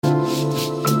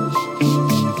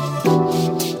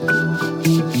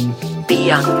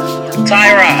young.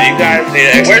 Tyra, you guys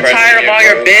need to express. We're tired of all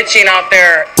your bitching out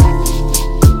there.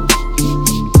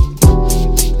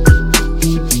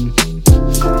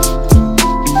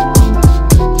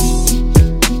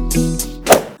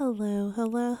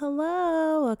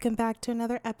 Hello. Welcome back to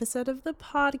another episode of the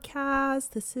podcast.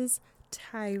 This is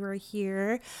Tyra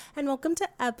here, and welcome to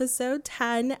episode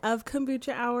 10 of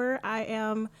Kombucha Hour. I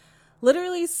am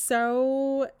literally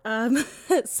so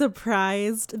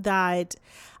surprised that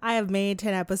I have made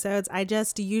 10 episodes. I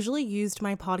just usually used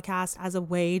my podcast as a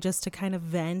way just to kind of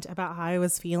vent about how I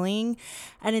was feeling.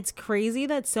 And it's crazy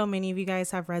that so many of you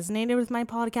guys have resonated with my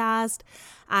podcast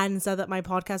and said that my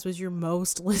podcast was your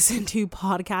most listened to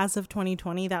podcast of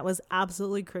 2020. That was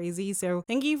absolutely crazy. So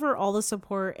thank you for all the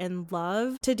support and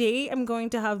love. Today, I'm going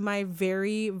to have my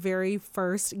very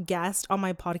first guest on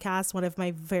my podcast, one of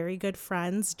my very good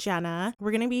friends, Jenna.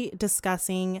 We're going to be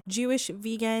discussing Jewish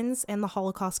vegans and the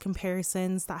Holocaust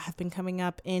comparisons that have been coming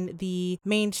up in the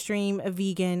mainstream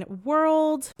vegan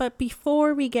world. But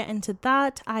before we get into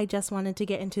that, I just wanted to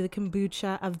get into the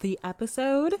kombucha of the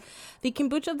episode. The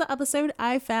kombucha of the episode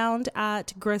I found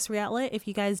at grocery outlet. If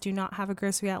you guys do not have a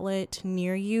grocery outlet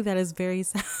near you, that is very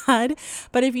sad.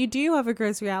 But if you do have a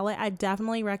grocery outlet, I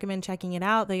definitely recommend checking it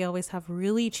out. They always have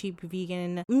really cheap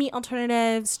vegan meat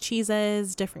alternatives,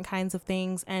 cheeses, different kinds of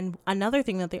things. And another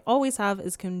thing that they always have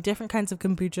is different kinds of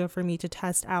kombucha for me to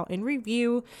test out and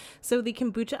review. So the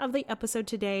kombucha of the episode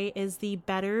today is the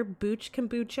Better Booch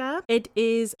kombucha. It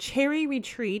is Cherry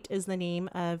Retreat is the name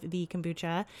of the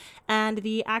kombucha, and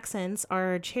the accents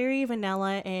are cherry,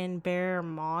 vanilla, and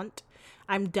Bearmont.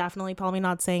 I'm definitely probably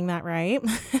not saying that right.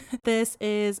 This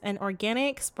is an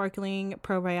organic sparkling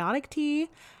probiotic tea,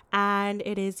 and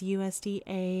it is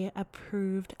USDA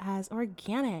approved as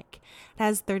organic. It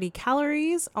has 30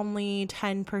 calories, only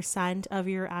 10% of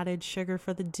your added sugar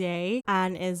for the day,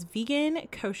 and is vegan,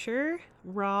 kosher,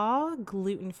 raw,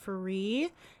 gluten-free,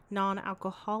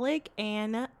 non-alcoholic,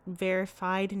 and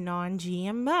verified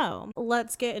non-GMO.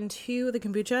 Let's get into the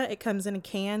kombucha. It comes in a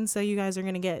can, so you guys are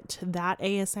going to get that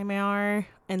ASMR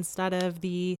instead of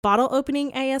the bottle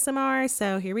opening ASMR.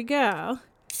 So here we go.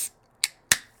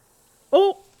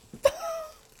 Oh!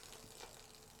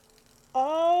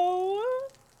 Oh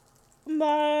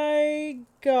my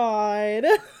God.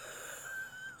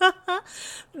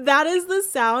 That is the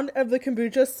sound of the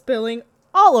kombucha spilling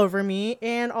all over me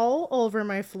and all over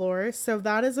my floor. So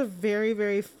that is a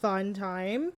very fun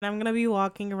time. I'm gonna be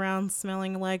walking around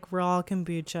smelling like raw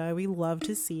kombucha. We love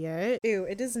to see it. Ew,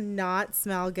 it does not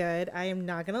smell good. I am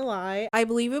not gonna lie. I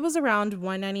believe it was around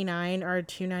 $1.99 or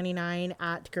 $2.99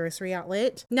 at grocery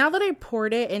outlet. Now that I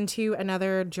poured it into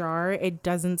another jar, it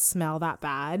doesn't smell that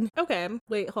bad. Okay,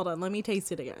 wait, hold on. Let me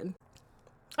taste it again.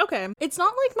 Okay, it's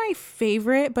not like my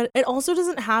favorite, but it also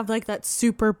doesn't have like that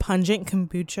super pungent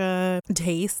kombucha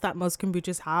taste that most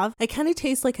kombuchas have. It kind of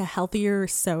tastes like a healthier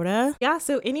soda. Yeah,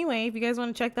 so anyway, if you guys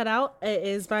want to check that out, it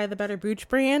is by the Better Booch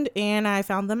brand, and I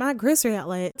found them at grocery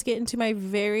outlet. Let's get into my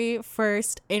very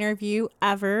first interview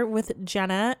ever with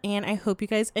Jenna, and I hope you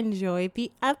guys enjoyed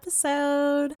the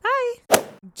episode. Hi!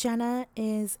 Jenna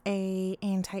is a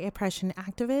anti-oppression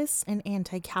activist, an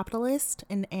anti-capitalist,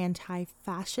 an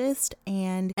anti-fascist,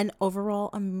 and an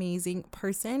overall amazing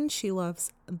person. She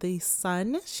loves the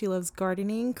sun. She loves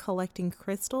gardening, collecting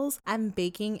crystals, and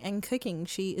baking and cooking.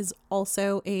 She is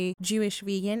also a Jewish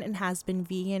vegan and has been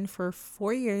vegan for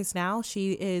 4 years now.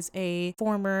 She is a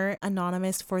former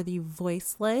Anonymous for the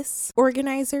Voiceless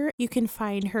organizer. You can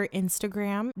find her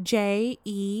Instagram,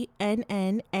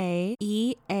 JENNAEARTH,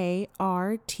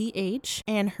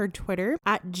 and her Twitter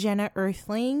at Jenna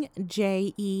Earthling,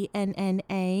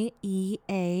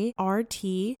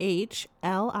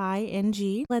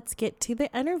 JENNAEARTHLING. Let's get to the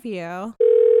interview.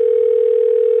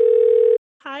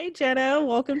 Hi, Jenna.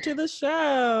 Welcome to the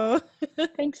show.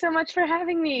 Thanks so much for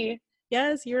having me.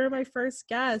 Yes, you're my first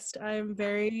guest. I'm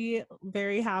very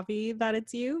happy that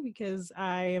it's you because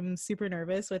I am super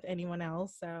nervous with anyone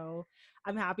else. So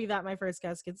I'm happy that my first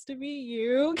guest gets to be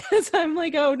you because I'm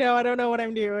like, oh no, I don't know what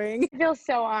I'm doing. I feel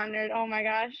so honored. Oh my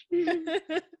gosh.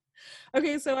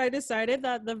 Okay, so I decided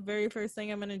that the very first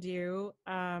thing I'm going to do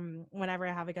whenever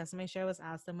I have a guest on my show is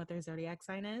ask them what their zodiac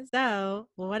sign is. So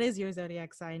what is your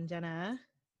zodiac sign, Jenna?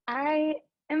 I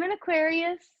am an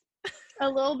Aquarius. A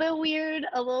little bit weird,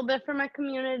 a little bit for my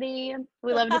community.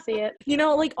 We love to see it. You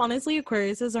know, like honestly,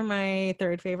 Aquariuses are my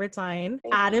third favorite sign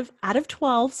out of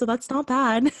 12, so that's not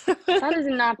bad. That is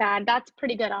not bad. That's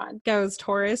pretty good odds. Goes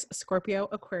Taurus, Scorpio,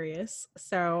 Aquarius.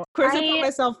 So of course I put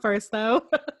myself first though.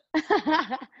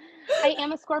 I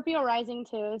am a Scorpio rising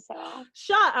too, so.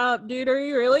 Shut up, dude. Are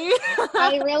you really?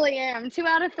 I really am. 2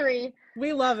 out of 3.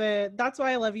 We love it. That's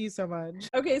why I love you so much.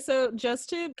 Okay, so just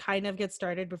to kind of get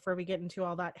started before we get into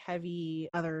all that heavy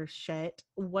other shit,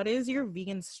 what is your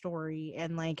vegan story,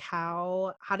 and like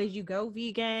how did you go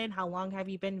vegan? How long have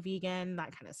you been vegan?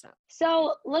 That kind of stuff.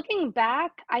 So, looking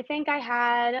back, I think I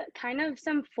had kind of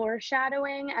some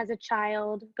foreshadowing as a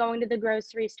child going to the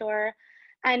grocery store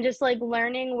and just like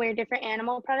learning where different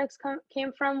animal products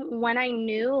came from when I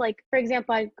knew, like, for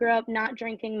example, I grew up not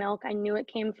drinking milk. I knew it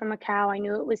came from a cow. I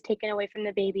knew it was taken away from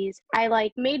the babies. I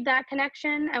like made that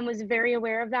connection and was very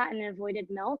aware of that and avoided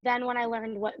milk. Then when I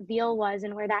learned what veal was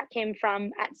and where that came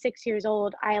from at 6 years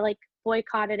old, I like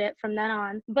boycotted it from then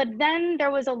on. But then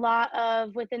there was a lot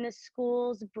of within the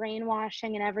schools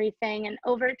brainwashing and everything. And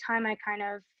over time, I kind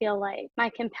of feel like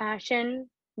my compassion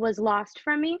was lost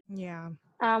from me. Yeah.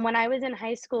 When I was in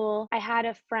high school, I had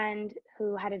a friend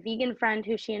who had a vegan friend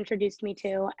who she introduced me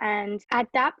to. And at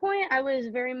that point, I was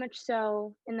very much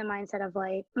so in the mindset of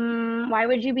like, why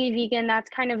would you be vegan? That's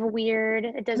kind of weird.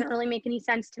 It doesn't really make any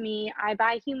sense to me. I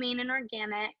buy humane and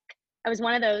organic. I was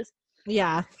one of those.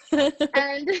 Yeah.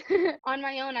 And on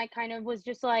my own, I kind of was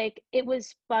just like, it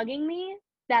was bugging me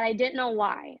that I didn't know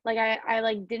why. Like I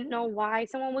like didn't know why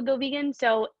someone would go vegan.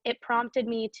 So it prompted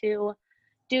me to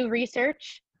do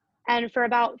research. And for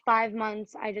about 5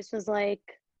 months, I just was like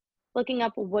looking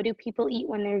up, what do people eat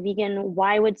when they're vegan?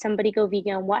 Why would somebody go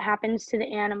vegan? What happens to the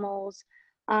animals?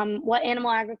 What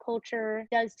animal agriculture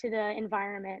does to the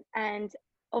environment? And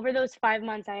over those 5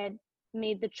 months, I had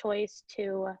made the choice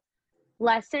to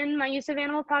lessen my use of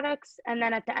animal products. And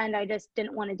then at the end, I just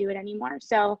didn't want to do it anymore.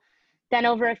 So then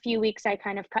over a few weeks, I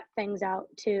kind of cut things out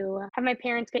to have my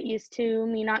parents get used to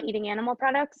me not eating animal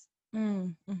products.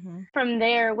 Mm-hmm. From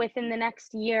there, within the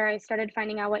next year, I started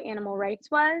finding out what animal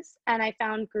rights was. And I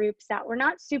found groups that were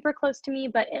not super close to me,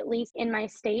 but at least in my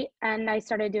state. And I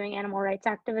started doing animal rights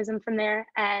activism from there.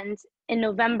 And in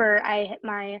November, I hit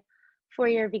my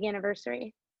 4-year vegan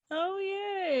anniversary. Oh,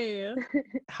 yay.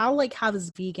 How like has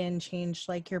vegan changed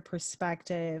like your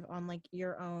perspective on like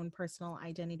your own personal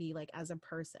identity, like as a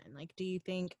person? Like, do you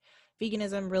think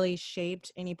veganism really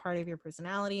shaped any part of your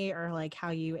personality or like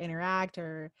how you interact?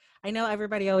 Or I know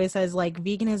everybody always says like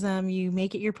veganism, you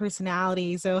make it your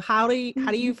personality. So how do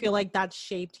you feel like that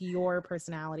shaped your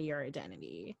personality or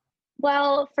identity?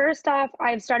 Well, first off,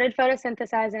 I've started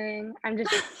photosynthesizing. I'm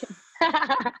just joking.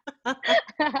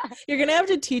 You're gonna have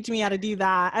to teach me how to do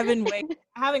that. I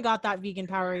haven't got that vegan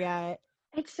power yet.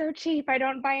 It's so cheap. I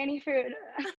don't buy any food.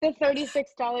 The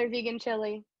 $36 vegan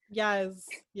chili. Yes,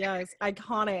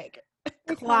 iconic,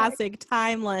 classic,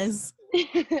 timeless.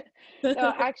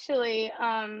 So actually,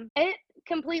 it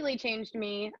completely changed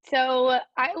me. So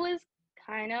I was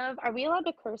kind of, are we allowed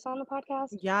to curse on the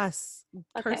podcast? Yes,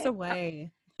 curse Okay.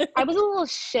 away. I was a little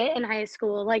shit in high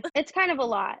school. Like, it's kind of a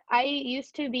lot. I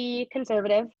used to be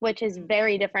conservative, which is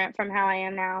very different from how I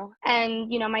am now.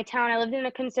 And, you know, my town, I lived in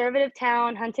a conservative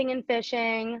town, hunting and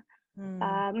fishing.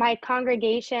 My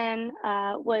congregation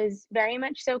was very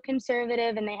much so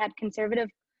conservative, and they had conservative,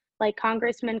 like,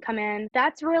 congressmen come in.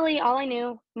 That's really all I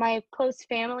knew. My close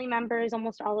family members,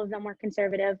 almost all of them were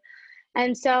conservative.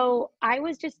 And so I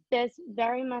was just this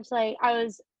very much like, I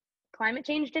was climate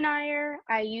change denier.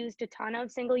 I used a ton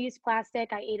of single use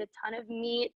plastic. I ate a ton of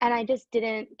meat, and I just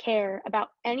didn't care about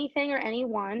anything or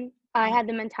anyone. I had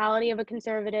the mentality of a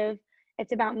conservative.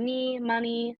 It's about me,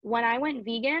 money. When I went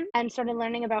vegan and started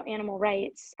learning about animal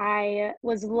rights, I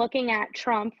was looking at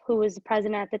Trump, who was the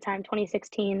president at the time,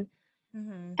 2016.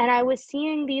 Mm-hmm. And I was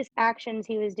seeing these actions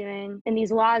he was doing and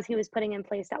these laws he was putting in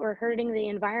place that were hurting the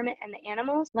environment and the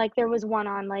animals. Like there was one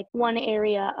on like one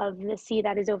area of the sea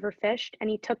that is overfished, and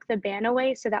he took the ban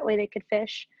away so that way they could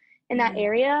fish in that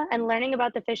area. And learning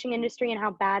about the fishing industry and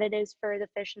how bad it is for the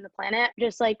fish and the planet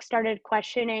just like started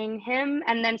questioning him,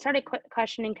 and then started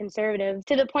questioning conservatives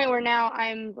to the point where now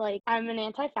I'm like, I'm an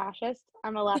anti-fascist,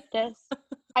 I'm a leftist.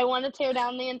 I want to tear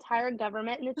down the entire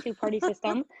government and the two-party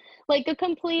system, like a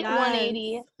complete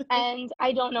 180. And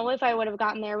I don't know if I would have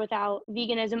gotten there without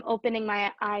veganism opening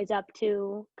my eyes up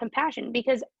to compassion,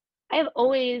 because I have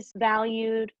always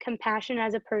valued compassion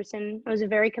as a person. I was a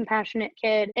very compassionate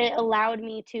kid. It allowed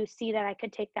me to see that I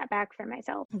could take that back for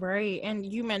myself. Right. And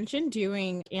you mentioned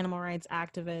doing animal rights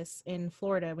activists in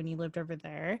Florida when you lived over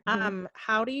there.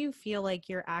 How do you feel like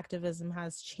your activism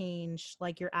has changed,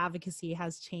 like your advocacy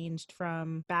has changed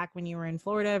from back when you were in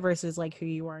Florida versus like who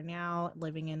you are now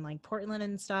living in like Portland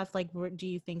and stuff? Like, do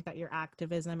you think that your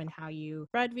activism and how you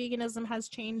spread veganism has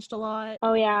changed a lot?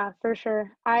 Oh yeah, for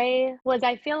sure. I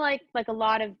feel like like a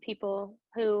lot of people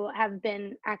who have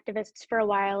been activists for a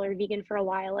while or vegan for a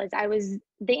while, is I was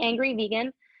the angry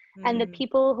vegan, and the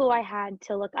people who I had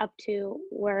to look up to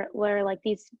were like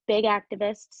these big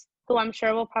activists who I'm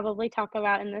sure we'll probably talk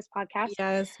about in this podcast.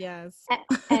 Yes.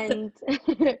 And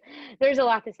there's a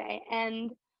lot to say.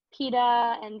 And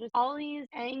PETA and just all these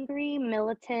angry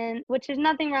militant, which there's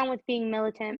nothing wrong with being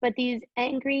militant, but these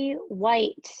angry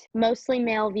white, mostly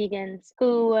male vegans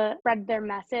who spread their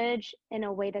message in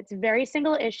a way that's very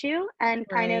single issue and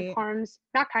kind of harms,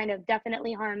 not kind of,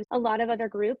 definitely harms a lot of other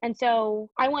groups. And so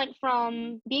I went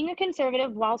from being a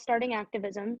conservative while starting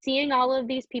activism, seeing all of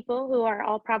these people who are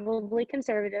all probably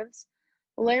conservatives,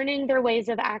 learning their ways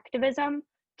of activism,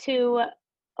 to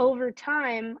over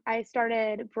time, I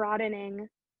started broadening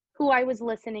who I was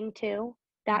listening to,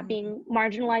 that being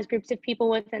marginalized groups of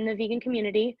people within the vegan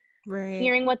community,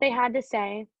 hearing what they had to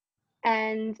say.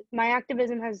 And my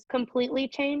activism has completely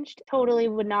changed. Totally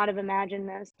would not have imagined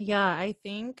this. Yeah, I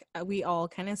think we all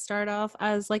kind of start off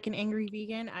as like an angry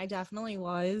vegan. I definitely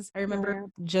was. I remember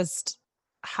just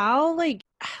how like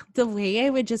the way I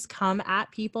would just come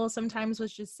at people sometimes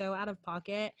was just so out of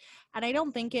pocket. And I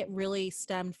don't think it really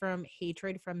stemmed from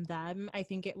hatred from them. I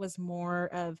think it was more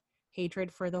of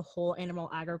hatred for the whole animal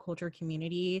agriculture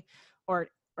community, or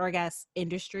I guess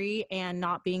industry, and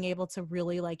not being able to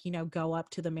really like, you know, go up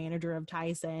to the manager of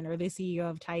Tyson or the CEO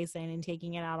of Tyson and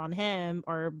taking it out on him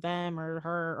or them or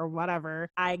her or whatever.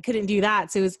 I couldn't do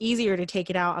that. So it was easier to take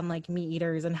it out on like meat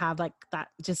eaters and have like that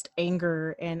just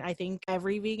anger. And I think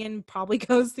every vegan probably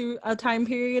goes through a time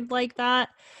period like that.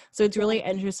 So it's really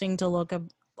interesting to look at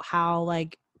how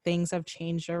like things have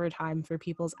changed over time for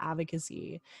people's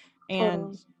advocacy.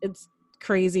 And it's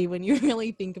crazy when you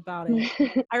really think about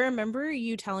it. I remember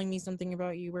you telling me something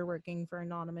about you were working for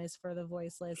Anonymous for the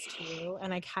Voiceless too.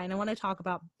 And I kind of want to talk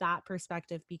about that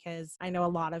perspective because I know a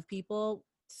lot of people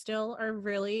still are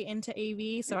really into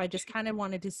AV. So I just kind of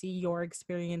wanted to see your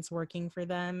experience working for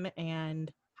them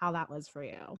and how that was for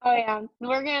you. Oh yeah,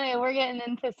 we're getting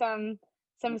into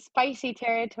some spicy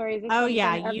territories. This one's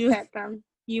gonna upset them.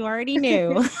 You already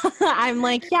knew. I'm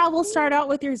like, yeah, we'll start out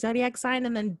with your zodiac sign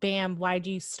and then bam, why'd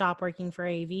you stop working for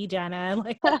AV, Jenna?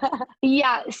 Like,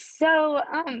 yeah, so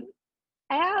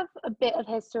I have a bit of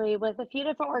history with a few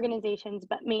different organizations,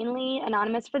 but mainly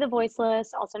Anonymous for the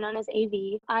Voiceless, also known as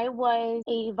AV. I was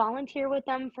a volunteer with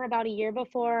them for about a year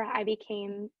before I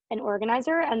became an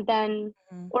organizer, and then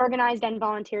organized and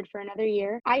volunteered for another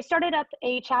year. I started up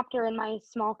a chapter in my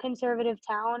small conservative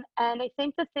town, and I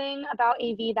think the thing about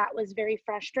AV that was very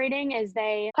frustrating is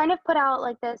they kind of put out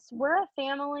like this, we're a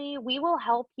family, we will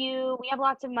help you, we have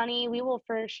lots of money, we will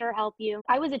for sure help you.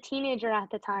 I was a teenager at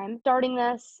the time starting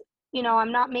this. You know,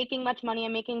 I'm not making much money.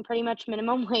 I'm making pretty much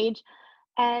minimum wage.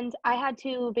 And I had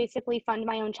to basically fund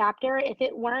my own chapter. If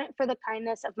it weren't for the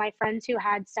kindness of my friends who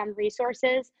had some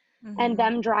resources and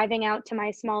them driving out to my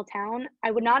small town,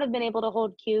 I would not have been able to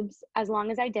hold cubes as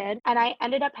long as I did. And I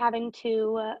ended up having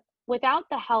to, without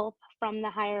the help from the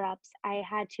higher ups, I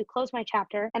had to close my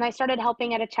chapter. And I started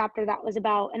helping at a chapter that was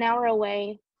about an hour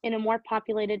away in a more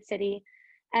populated city.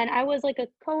 And I was like a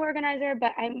co-organizer,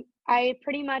 but I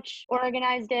pretty much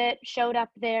organized it, showed up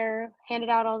there, handed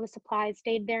out all the supplies,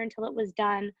 stayed there until it was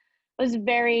done. I was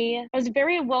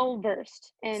very well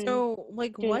versed in so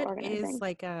like doing what organizing. is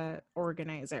like a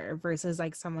organizer versus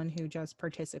like someone who just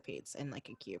participates in like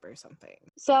a cube or something?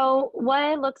 So what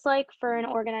it looks like for an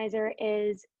organizer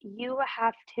is you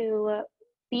have to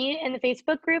be in the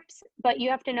Facebook groups, but you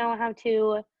have to know how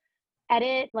to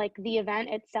edit like the event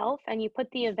itself, and you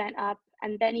put the event up,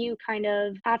 and then you kind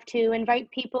of have to invite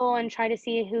people and try to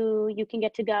see who you can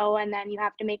get to go, and then you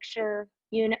have to make sure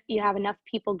you have enough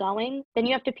people going. Then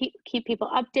you have to keep people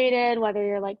updated, whether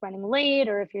you're like running late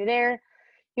or if you're there.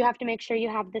 You have to make sure you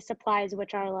have the supplies,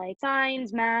 which are like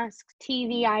signs, masks,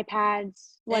 TV,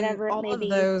 iPads, whatever And it all may of be.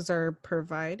 those are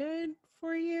provided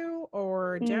for you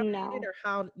or donated, No, or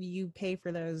how do you pay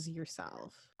for those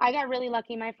yourself? I got really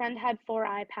lucky. My friend had 4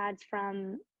 iPads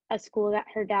from a school that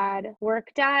her dad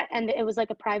worked at, and it was like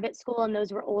a private school, and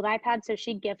those were old iPads, so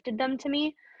she gifted them to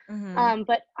me.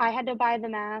 But I had to buy the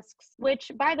masks, which,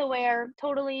 by the way, are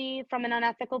totally from an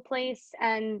unethical place,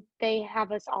 and they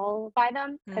have us all buy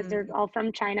them because they're all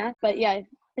from China. But yeah,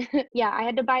 yeah, I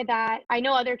had to buy that. I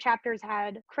know other chapters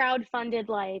had crowdfunded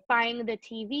like buying the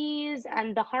TVs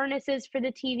and the harnesses for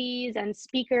the TVs and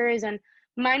speakers, and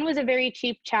mine was a very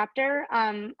cheap chapter.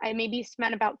 I maybe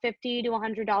spent about $50 to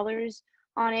 $100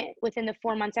 on it within the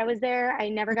 4 months I was there. I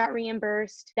never got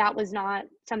reimbursed. That was not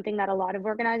something that a lot of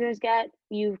organizers get.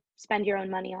 You spend your own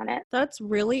money on it. That's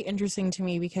really interesting to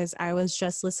me because I was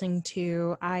just listening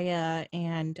to Aya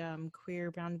and Queer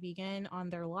Brown Vegan on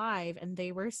their live, and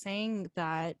they were saying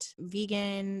that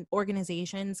vegan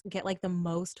organizations get like the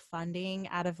most funding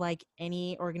out of like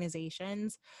any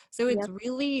organizations. So it's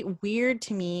really weird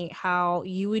to me how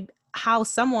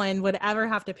someone would ever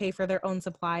have to pay for their own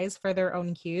supplies for their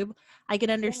own cube. I could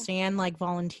understand like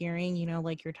volunteering, you know,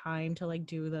 like your time to like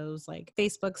do those like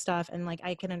Facebook stuff, and like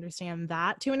I can understand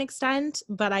that to an extent,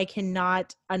 but I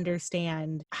cannot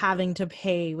understand having to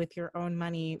pay with your own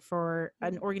money for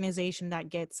an organization that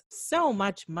gets so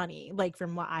much money, like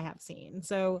from what I have seen.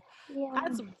 So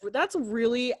that's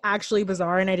really actually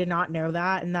bizarre, and I did not know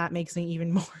that, and that makes me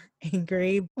even more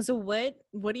angry. So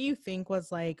what do you think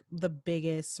was like the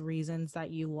biggest reasons that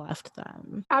you left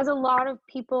them? As a lot of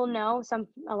people know,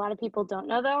 a lot of people don't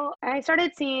know though, I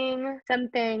started seeing some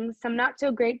not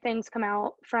so great things come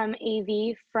out from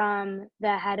AV, from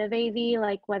the head of AV,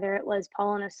 like whether it was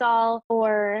Paul and Asal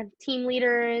or team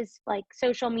leaders, like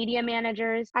social media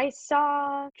managers. I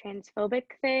saw transphobic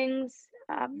things.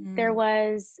 There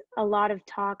was a lot of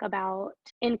talk about,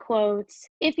 in quotes,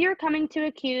 if you're coming to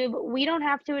a cube, we don't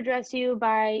have to address you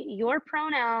by your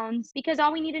pronouns because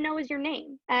all we need to know is your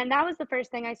name. And that was the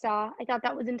first thing I saw. I thought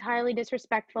that was entirely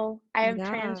disrespectful. I have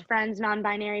trans friends,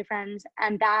 non-binary friends,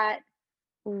 and that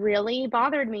really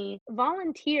bothered me.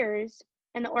 Volunteers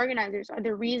and the organizers are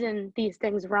the reason these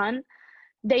things run.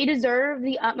 They deserve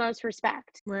the utmost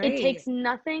respect. It takes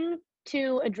nothing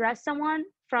to address someone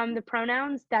from the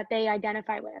pronouns that they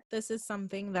identify with. This is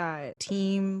something that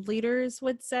team leaders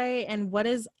would say. And what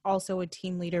is also a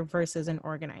team leader versus an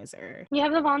organizer? You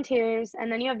have the volunteers, and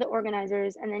then you have the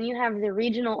organizers, and then you have the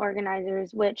regional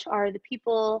organizers, which are the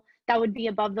people that would be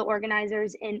above the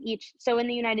organizers in each. So in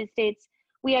the United States,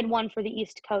 we had one for the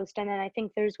East Coast, and then I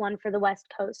think there's one for the West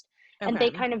Coast. And they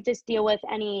kind of just deal with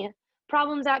any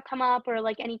problems that come up or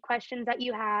like any questions that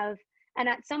you have. And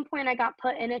at some point I got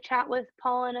put in a chat with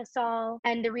Paul and Asal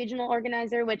and the regional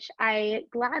organizer, which I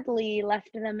gladly left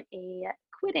them a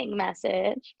quitting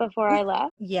message before I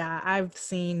left. Yeah, I've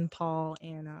seen Paul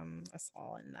and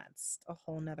Asal, and that's a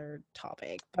whole nother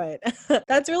topic. But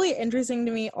that's really interesting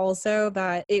to me also,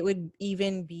 that it would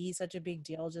even be such a big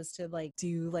deal just to like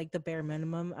do like the bare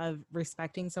minimum of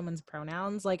respecting someone's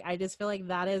pronouns. Like I just feel like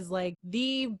that is like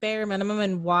the bare minimum,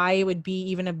 and why it would be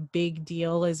even a big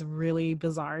deal is really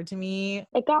bizarre to me.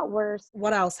 It got worse.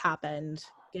 What else happened?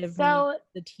 Give me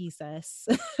the thesis.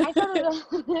 I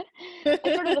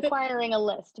started acquiring a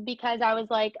list because I was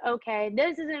like, okay,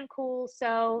 this isn't cool.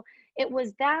 So it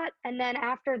was that. And then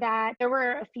after that, there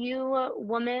were a few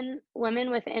women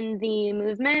within the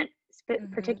movement,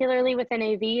 particularly within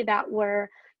AV, that were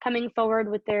coming forward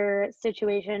with their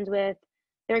situations, with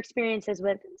their experiences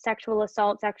with sexual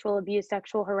assault, sexual abuse,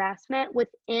 sexual harassment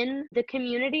within the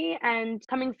community, and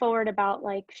coming forward about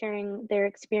like sharing their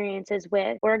experiences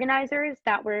with organizers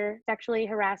that were sexually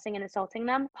harassing and assaulting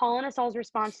them. Paul and Asal's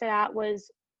response to that was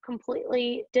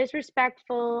completely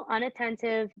disrespectful,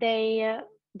 unattentive. They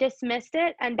dismissed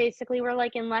it and basically were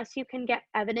like, unless you can get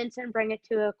evidence and bring it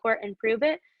to a court and prove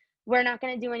it, we're not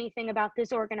going to do anything about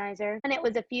this organizer. And it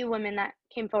was a few women that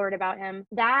came forward about him.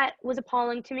 That was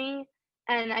appalling to me.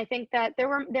 And I think that there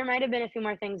might have been a few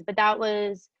more things, but that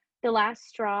was the last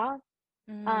straw.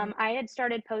 I had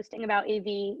started posting about AV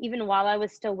even while I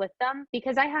was still with them,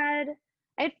 because I had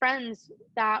friends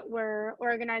that were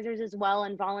organizers as well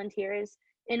and volunteers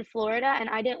in Florida, and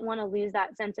I didn't want to lose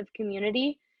that sense of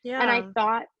community. And I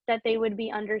thought that they would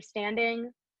be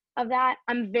understanding of that.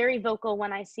 I'm very vocal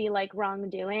when I see like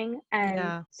wrongdoing,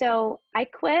 and so I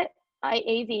quit.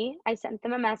 I sent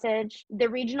them a message. The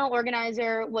regional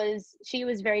organizer was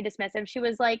very dismissive. She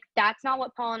was like, that's not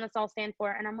what Paul and Asal stand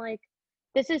for. And I'm like,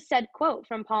 this is said quote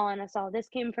from Paul and Asal. This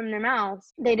came from their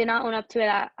mouths. They did not own up to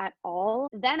it at all.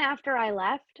 Then after I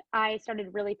left, I started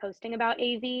really posting about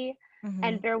AV.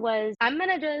 And there was, am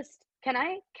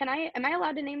I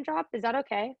allowed to name drop? Is that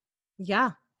okay?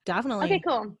 Yeah, definitely. Okay,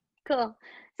 cool.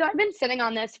 So I've been sitting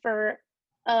on this for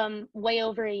way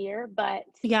over a year, but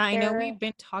I know we've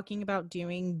been talking about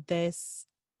doing this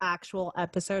actual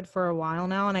episode for a while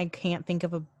now, and I can't think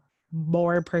of a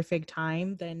more perfect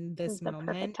time than this moment.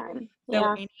 Perfect time.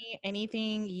 So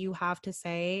anything you have to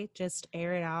say, just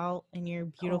air it out in your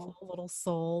beautiful little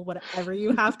soul, whatever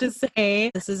you have to say.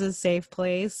 This is a safe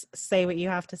place. Say what you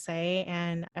have to say,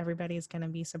 and everybody's going to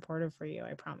be supportive for you,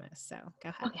 I promise. So go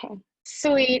ahead. Okay,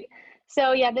 sweet.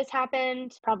 So this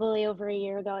happened probably over a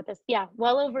year ago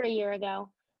well over a year ago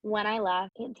when I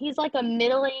left. He's like a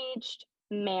middle-aged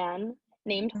man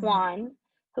named Juan.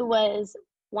 who was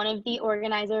one of the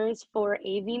organizers for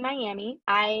AV Miami.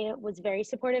 I was very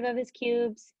supportive of his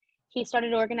cubes. He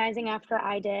started organizing after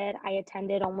I did. I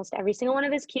attended almost every single one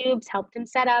of his cubes, helped him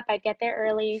set up. I'd get there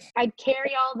early. I'd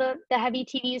carry all the heavy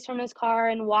TVs from his car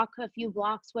and walk a few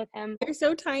blocks with him. They're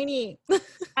so tiny.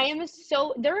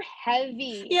 They're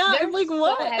heavy. Yeah, they're I'm like, so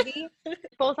what? heavy.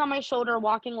 Both on my shoulder,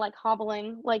 walking, like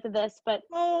hobbling like this. But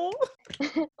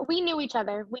we knew each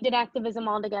other. We did activism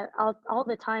all together, all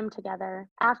the time together.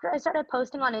 After I started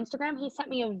posting on Instagram, he sent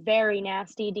me a very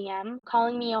nasty DM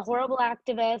calling me a horrible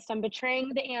activist. I'm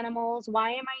betraying the animals. Why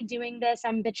am I doing this?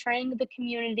 I'm betraying the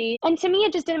community. And to me,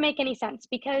 it just didn't make any sense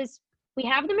because we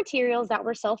have the materials that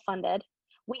were self-funded.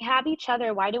 We have each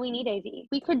other. Why do we need AV?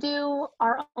 We could do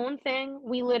our own thing.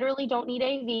 We literally don't need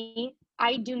AV.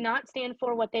 I do not stand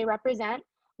for what they represent.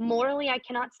 Morally, I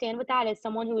cannot stand with that as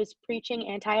someone who is preaching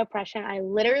anti-oppression. I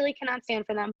literally cannot stand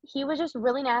for them. He was just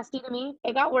really nasty to me.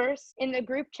 It got worse. In the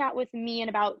group chat with me and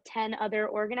about 10 other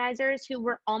organizers who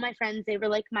were all my friends, they were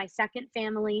like my second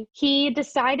family. He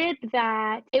decided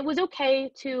that it was okay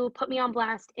to put me on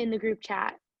blast in the group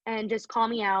chat and just call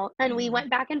me out. And we went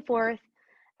back and forth.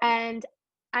 And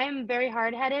I am very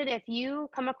hard-headed. If you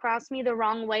come across me the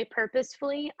wrong way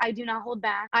purposefully, I do not hold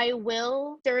back. I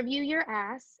will serve you your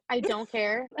ass. I don't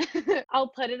care. I'll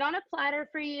put it on a platter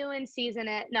for you and season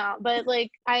it. No, but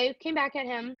like I came back at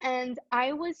him and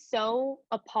I was so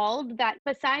appalled that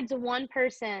besides one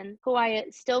person who I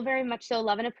still very much so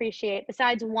love and appreciate,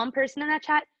 besides one person in that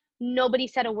chat, nobody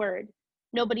said a word.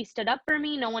 Nobody stood up for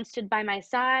me. No one stood by my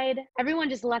side. Everyone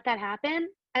just let that happen.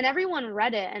 And everyone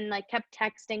read it and like kept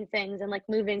texting things and like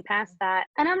moving past that.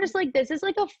 And I'm just like, this is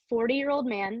like a 40-year-old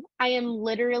man. I am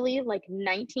literally like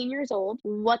 19 years old.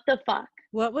 What the fuck?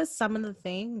 What was some of the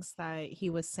things that he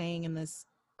was saying in this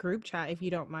group chat, if you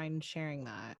don't mind sharing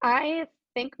that? I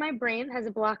think my brain has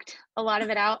blocked a lot of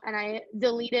it out, and I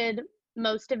deleted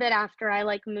most of it after I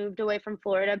like moved away from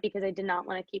Florida because I did not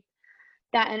want to keep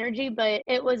that energy. But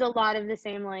it was a lot of the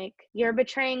same, like, you're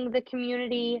betraying the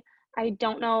community. I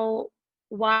don't know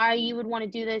why you would want to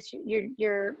do this.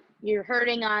 You're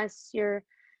hurting us. You're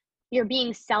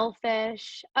being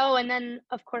selfish. Oh, and then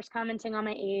of course commenting on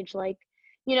my age, like,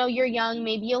 you know, you're young,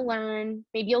 maybe you'll learn,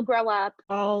 maybe you'll grow up.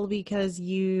 All because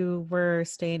you were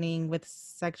standing with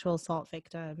sexual assault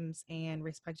victims and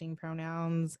respecting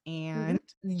pronouns, and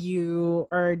you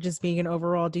are just being an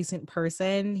overall decent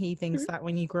person. He thinks that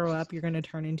when you grow up, you're going to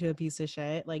turn into a piece of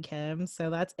shit like him. So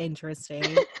that's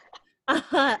interesting.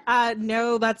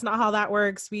 No, that's not how that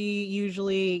works. We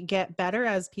usually get better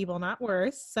as people, not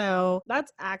worse. So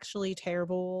that's actually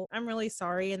terrible. I'm really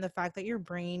sorry. And the fact that your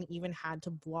brain even had to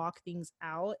block things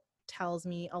out tells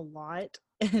me a lot,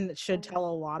 and should tell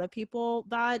a lot of people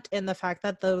that. And the fact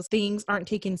that those things aren't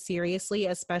taken seriously,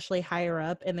 especially higher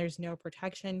up, and there's no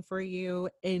protection for you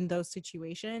in those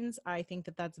situations, I think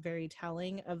that that's very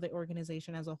telling of the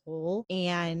organization as a whole.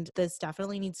 And this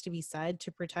definitely needs to be said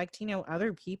to protect, you know,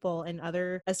 other people and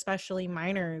other, especially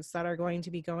minors that are going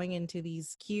to be going into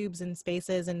these cubes and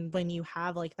spaces. And when you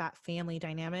have like that family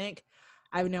dynamic,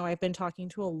 I know I've been talking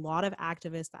to a lot of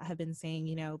activists that have been saying,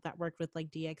 you know, that worked with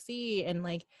like DXE and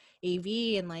like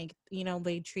AV, and like, you know,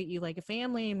 they treat you like a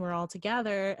family and we're all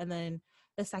together. And then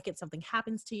the second something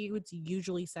happens to you, it's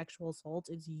usually sexual assault.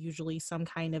 It's usually some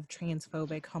kind of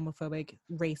transphobic, homophobic,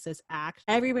 racist act.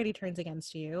 Everybody turns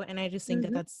against you. And I just think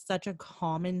that that's such a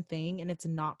common thing, and it's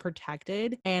not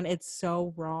protected, and it's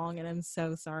so wrong. And I'm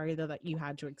so sorry that you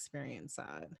had to experience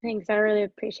that. Thanks. I really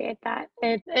appreciate that.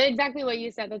 It's exactly what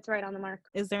you said. That's right on the mark.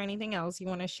 Is there anything else you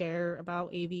want to share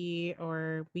about AV,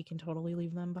 or we can totally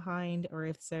leave them behind? Or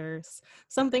if there's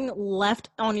something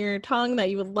left on your tongue that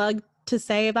you would like to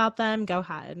say about them, go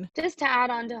ahead. Just to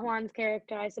add on to Juan's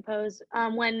character, I suppose,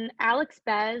 when Alex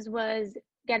Bez was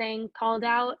getting called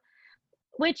out,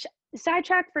 which,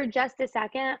 sidetrack for just a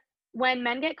second, when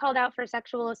men get called out for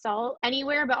sexual assault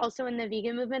anywhere, but also in the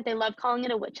vegan movement, they love calling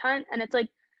it a witch hunt. And it's like,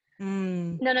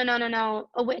 no.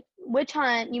 A witch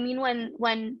hunt? You mean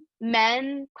when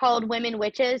men called women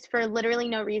witches for literally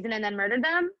no reason and then murdered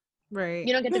them? Right.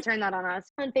 You don't get to turn that on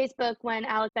us. On Facebook, when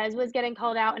Alex Bez was getting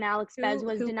called out and Alex Bez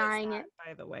was denying it.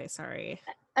 By the way, sorry.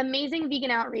 Amazing Vegan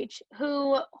Outreach,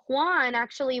 who Juan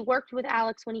actually worked with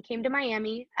Alex when he came to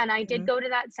Miami, and I did go to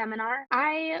that seminar.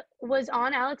 I was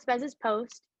on Alex Bez's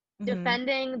post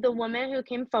defending the woman who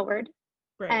came forward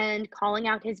and calling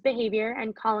out his behavior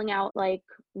and calling out like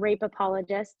rape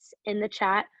apologists in the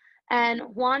chat. And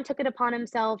Juan took it upon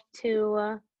himself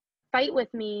to fight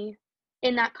with me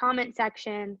in that comment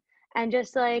section. And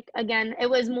just like, again, it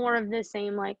was more of the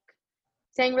same, like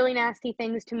saying really nasty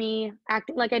things to me,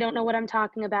 acting like I don't know what I'm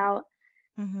talking about.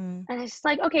 Mm-hmm. And it's just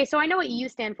like, okay, so I know what you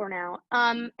stand for now.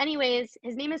 Anyways,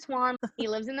 his name is Juan. He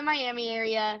lives in the Miami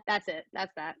area. That's it.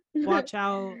 That's that. Watch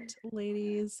out,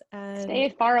 ladies. And Stay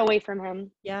far away from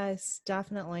him. yes,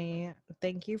 definitely.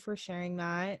 Thank you for sharing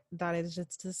that. That is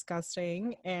just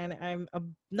disgusting. And I'm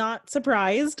not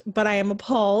surprised, but I am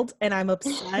appalled and I'm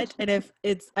upset. And if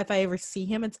I ever see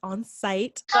him, it's on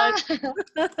sight.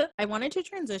 But I wanted to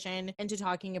transition into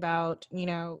talking about,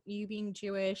 you being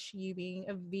Jewish, you being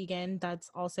a vegan that's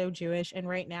also Jewish. And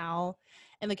right now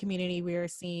in the community, we are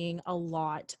seeing a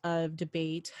lot of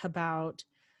debate about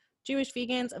Jewish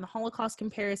vegans and the Holocaust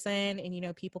comparison,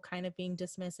 and people kind of being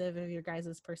dismissive of your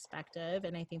guys' perspective.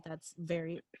 And I think that's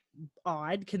very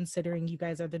odd considering you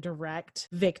guys are the direct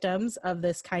victims of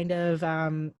this kind of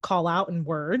call out in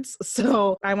words.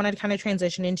 So I want to kind of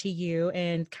transition into you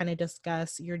and kind of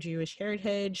discuss your Jewish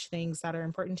heritage, things that are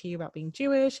important to you about being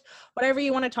Jewish, whatever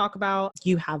you want to talk about.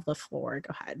 You have the floor.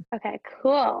 Go ahead. Okay,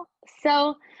 cool.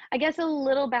 So I guess a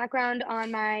little background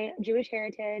on my Jewish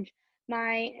heritage.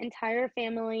 My entire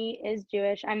family is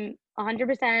Jewish. I'm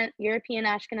 100% European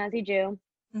Ashkenazi Jew.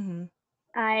 Mm-hmm.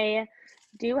 I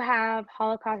do have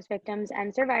Holocaust victims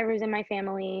and survivors in my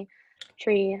family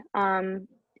tree.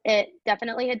 It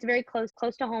definitely hits very close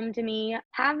to home to me.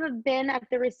 Have been at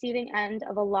the receiving end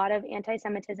of a lot of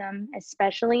anti-Semitism,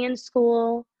 especially in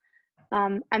school.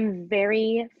 I'm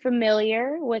very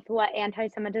familiar with what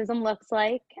anti-Semitism looks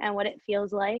like and what it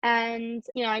feels like. And,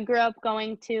 I grew up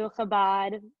going to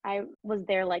Chabad. I was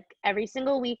there like every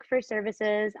single week for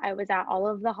services. I was at all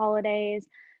of the holidays.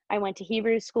 I went to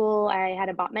Hebrew school. I had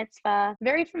a bat mitzvah.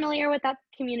 Very familiar with that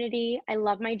community. I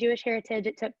love my Jewish heritage.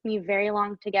 It took me very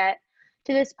long to get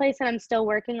to this place, and I'm still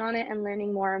working on it and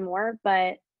learning more and more.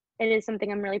 But it is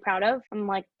something I'm really proud of. I'm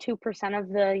like 2% of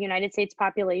the United States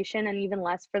population and even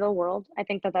less for the world. I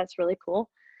think that that's really cool.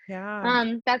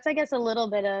 Yeah. That's, I guess, a little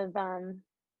bit of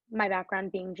my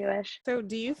background being Jewish. So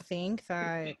do you think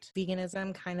that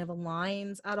veganism kind of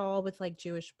aligns at all with like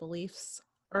Jewish beliefs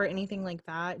or anything like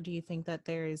that? Do you think that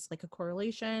there's like a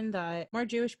correlation that more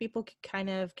Jewish people could kind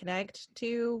of connect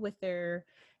to with their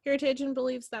heritage and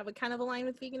beliefs that would kind of align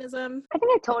with veganism? I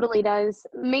think it totally does.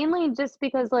 Mainly just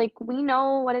because like we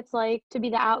know what it's like to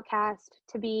be the outcast,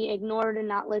 to be ignored and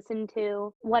not listened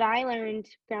to. What I learned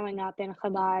growing up in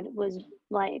Chabad was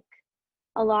like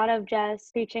a lot of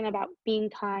just preaching about being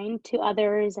kind to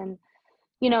others and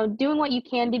doing what you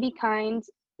can to be kind.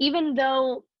 Even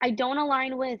though I don't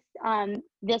align with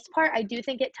this part, I do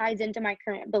think it ties into my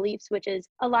current beliefs, which is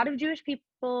a lot of Jewish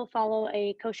people follow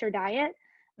a kosher diet.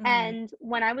 Mm-hmm. And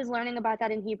when I was learning about that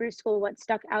in Hebrew school, what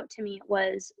stuck out to me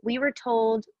was we were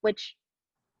told, which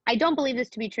I don't believe this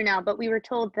to be true now, but we were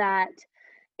told that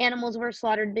animals were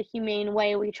slaughtered the humane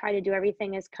way. We try to do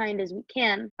everything as kind as we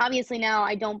can. Obviously, now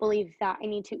I don't believe that I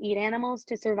need to eat animals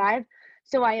to survive,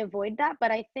 so I avoid that.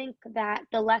 But I think that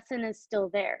the lesson is still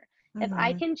there. Mm-hmm. If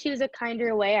I can choose a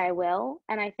kinder way, I will.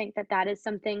 And I think that that is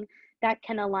something that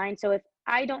can align. So if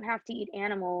I don't have to eat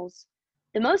animals,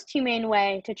 the most humane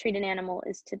way to treat an animal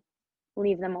is to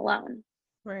leave them alone.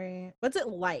 Right. What's it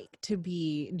like to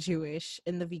be Jewish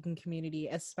in the vegan community,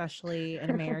 especially in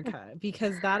America?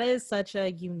 Because that is such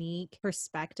a unique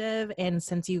perspective. And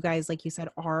since you guys, like you said,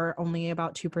 are only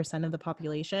about 2% of the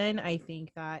population, I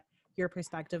think that your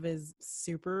perspective is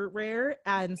super rare.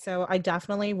 And so I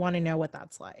definitely want to know what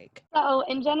that's like. So,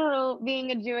 in general,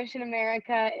 being a Jewish in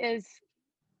America is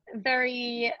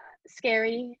very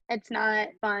scary. It's not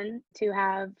fun to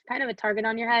have kind of a target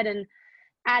on your head, and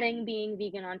adding being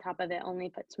vegan on top of it only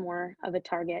puts more of a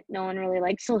target. No one really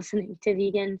likes listening to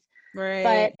vegans. Right.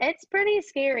 But it's pretty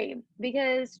scary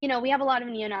because, we have a lot of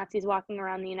neo-Nazis walking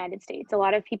around the United States, a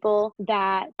lot of people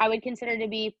that I would consider to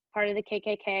be part of the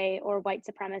KKK or white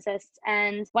supremacists.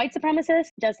 And white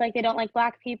supremacists, just like they don't like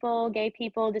Black people, gay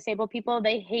people, disabled people,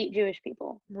 they hate Jewish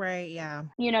people. Right, yeah.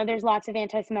 There's lots of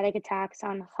anti-Semitic attacks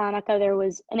on Hanukkah. There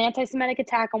was an anti-Semitic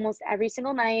attack almost every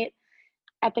single night.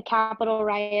 At the Capitol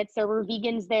riots, there were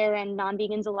vegans there and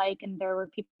non-vegans alike, and there were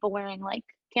people wearing like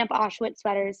Camp Auschwitz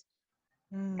sweaters.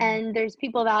 And there's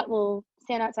people that will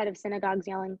stand outside of synagogues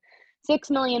yelling 6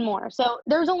 million more. So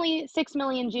there's only 6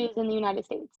 million Jews in the United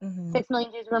States. 6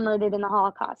 million Jews were murdered in the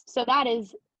Holocaust. So that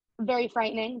is very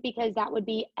frightening because that would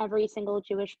be every single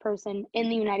Jewish person in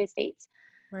the United States.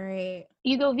 Right.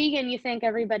 You go vegan, you think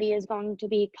everybody is going to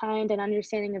be kind and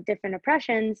understanding of different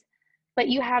oppressions, but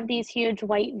you have these huge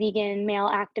white vegan male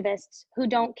activists who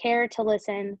don't care to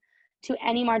listen to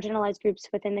any marginalized groups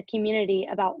within the community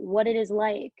about what it is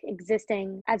like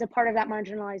existing as a part of that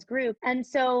marginalized group. And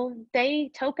so they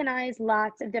tokenize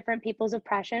lots of different people's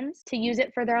oppressions to use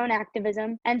it for their own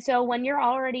activism. And so when you're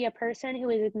already a person who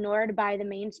is ignored by the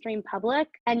mainstream public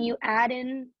and you add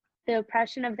in the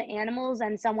oppression of the animals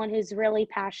and someone who's really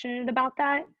passionate about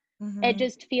that, it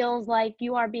just feels like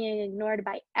you are being ignored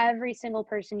by every single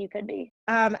person you could be.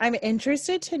 I'm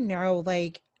interested to know,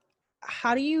 like,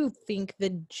 how do you think the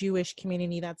Jewish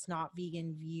community that's not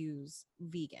vegan views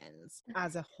vegans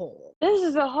as a whole? This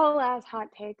is a whole ass hot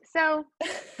take. So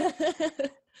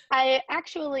I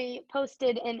actually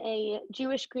posted in a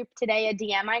Jewish group today a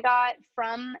DM I got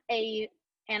from a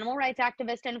animal rights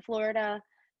activist in Florida.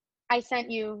 I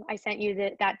sent you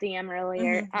that DM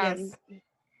earlier.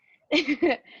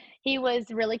 Yes. He was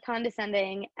really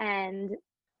condescending and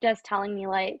just telling me,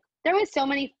 like, there was so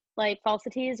many like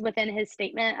falsities within his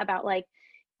statement about, like,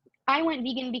 I went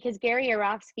vegan because Gary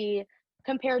Yourofsky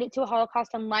compared it to a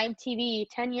Holocaust on live TV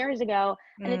 10 years ago,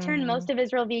 and it turned most of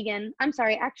Israel vegan. I'm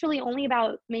sorry, actually only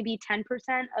about maybe 10%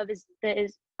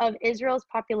 of Israel's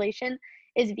population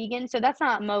is vegan. So that's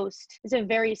not most. It's a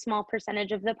very small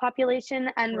percentage of the population.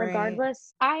 And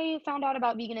regardless, I found out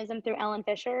about veganism through Ellen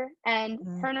Fisher, and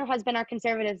her and her husband are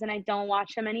conservatives, and I don't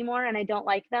watch them anymore, and I don't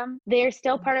like them. They're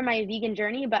still part of my vegan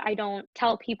journey, but I don't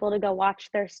tell people to go watch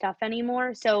their stuff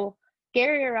anymore. So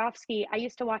Gary Yourofsky, I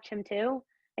used to watch him too.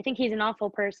 I think he's an awful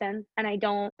person, and I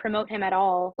don't promote him at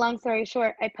all. Long story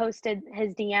short, I posted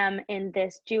his DM in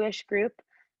this Jewish group.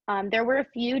 There were a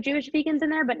few Jewish vegans in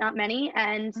there, but not many.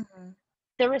 And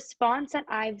the response that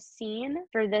I've seen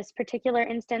for this particular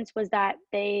instance was that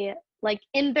they, like,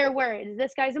 in their words,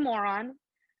 this guy's a moron.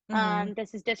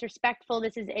 This is disrespectful.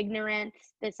 This is ignorant.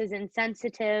 This is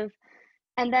insensitive.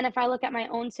 And then if I look at my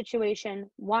own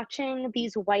situation, watching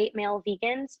these white male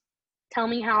vegans tell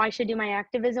me how I should do my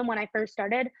activism when I first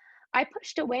started, I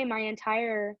pushed away my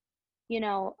entire,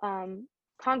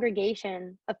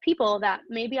 congregation of people that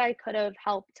maybe I could have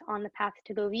helped on the path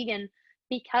to go vegan,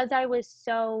 because I was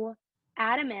so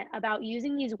adamant about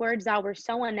using these words that were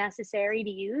so unnecessary to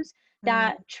use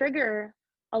that trigger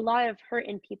a lot of hurt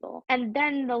in people. And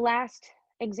then the last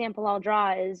example I'll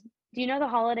draw is, do you know the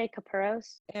holiday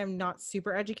Kappuros? I'm not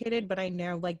super educated, but I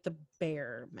know, like, the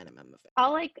bare minimum of it.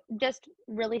 I'll, like, just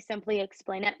really simply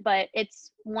explain it, but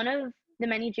it's one of the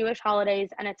many Jewish holidays,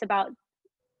 and it's about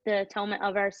the atonement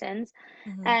of our sins.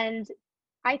 And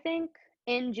I think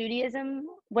in Judaism,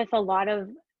 as a lot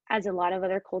of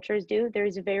other cultures do,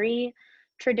 there's very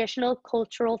traditional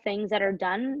cultural things that are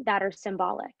done that are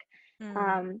symbolic.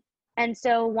 And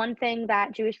so one thing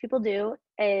that Jewish people do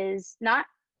is, not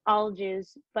all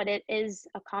Jews, but it is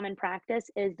a common practice,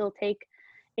 is they'll take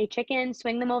a chicken,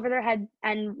 swing them over their head,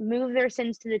 and move their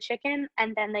sins to the chicken,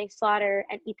 and then they slaughter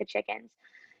and eat the chickens.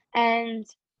 And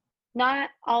not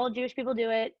all Jewish people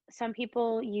do it. Some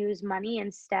people use money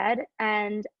instead.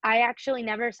 And I actually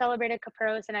never celebrated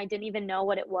Kappuros, and I didn't even know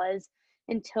what it was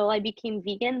until I became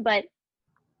vegan. But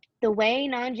the way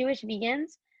non-Jewish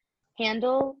vegans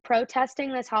handle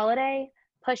protesting this holiday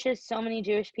pushes so many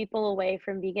Jewish people away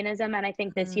from veganism. And I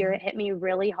think this year it hit me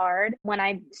really hard when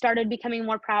I started becoming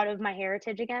more proud of my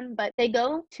heritage again. But they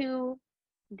go to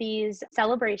these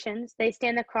celebrations, they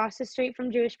stand across the street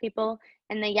from Jewish people,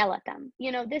 and they yell at them.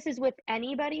 This is with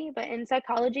anybody, but in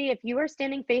psychology, if you are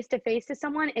standing face to face to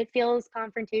someone, it feels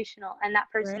confrontational, and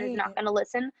that person is not going to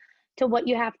listen to what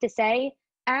you have to say.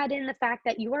 Add in the fact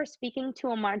that you are speaking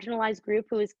to a marginalized group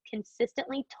who is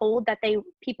consistently told that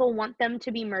people want them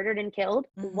to be murdered and killed.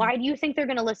 Why do you think they're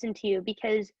going to listen to you?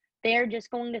 Because they're just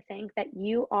going to think that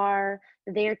you are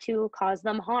there to cause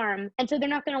them harm. And so they're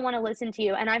not going to want to listen to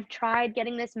you. And I've tried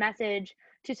getting this message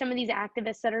to some of these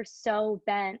activists that are so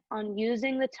bent on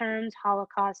using the terms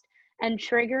Holocaust and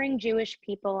triggering Jewish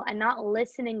people and not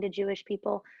listening to Jewish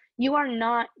people. You are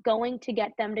not going to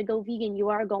get them to go vegan. You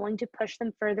are going to push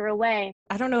them further away.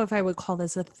 I don't know if I would call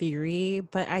this a theory,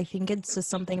 but I think it's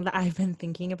just something that I've been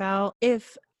thinking about.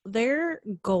 If their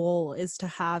goal is to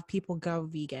have people go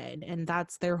vegan and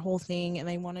that's their whole thing, and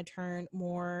they want to turn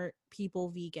more people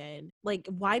vegan, like,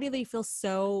 why do they feel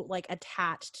so, like,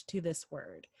 attached to this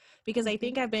word? Because I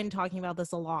think I've been talking about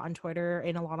this a lot on Twitter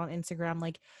and a lot on Instagram.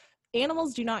 Like,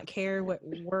 animals do not care what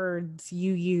words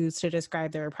you use to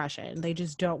describe their oppression. They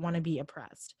just don't want to be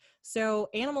oppressed. So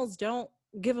animals don't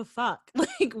give a fuck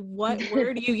like what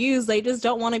word you use. They just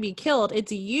don't want to be killed.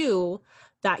 It's you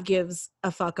that gives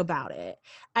a fuck about it.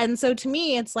 And so to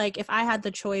me, it's like, if I had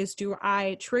the choice, do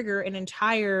I trigger an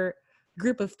entire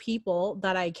group of people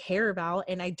that I care about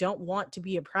and I don't want to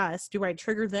be oppressed? Do I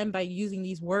trigger them by using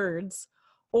these words,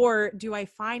 Or do I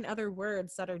find other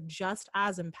words that are just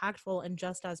as impactful and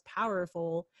just as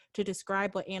powerful to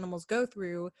describe what animals go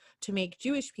through to make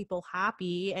Jewish people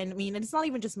happy? And I mean, it's not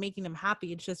even just making them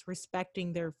happy, it's just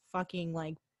respecting their fucking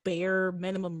like bare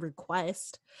minimum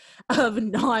request of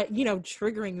not, you know,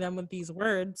 triggering them with these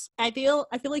words. I feel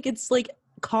like it's like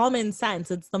common sense.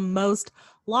 It's the most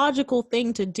logical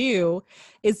thing to do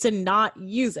is to not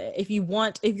use it. If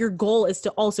your goal is to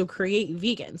also create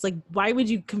vegans, like why would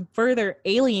you further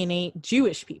alienate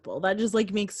Jewish people? That just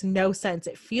like makes no sense.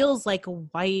 It feels like a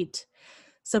white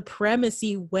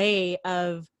supremacy way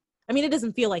of, I mean, it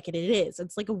doesn't feel like it is.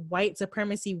 It's like a white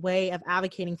supremacy way of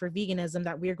advocating for veganism,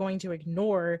 that we're going to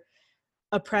ignore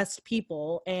oppressed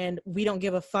people and we don't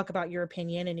give a fuck about your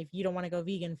opinion, and if you don't want to go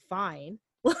vegan, fine.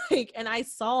 Like, and I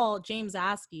saw James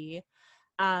Aspie,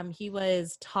 he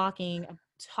was talking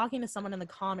to someone in the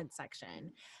comment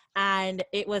section, and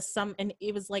it was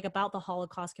like about the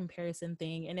Holocaust comparison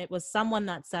thing, and it was someone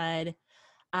that said,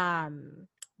 and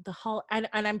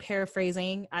I'm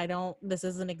paraphrasing, this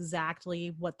isn't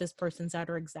exactly what this person said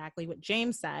or exactly what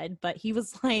James said, but he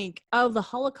was like, oh, the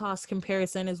Holocaust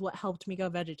comparison is what helped me go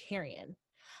vegetarian.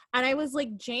 And I was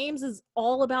like, James is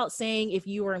all about saying if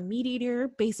you are a meat eater,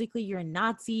 basically you're a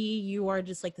Nazi, you are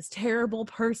just like this terrible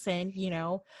person, you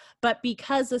know? But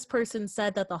because this person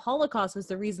said that the Holocaust was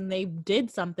the reason they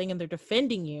did something and they're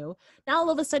defending you, now all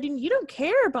of a sudden you don't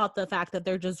care about the fact that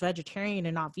they're just vegetarian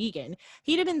and not vegan.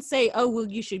 He didn't say, oh, well,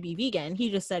 you should be vegan.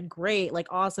 He just said, great, like,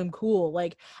 awesome, cool.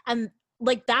 Like, and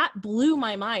like that blew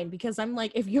my mind, because I'm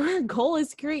like, if your goal is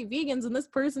to create vegans and this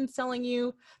person's telling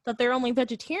you that they're only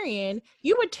vegetarian,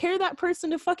 you would tear that person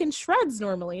to fucking shreds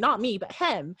normally. Not me, but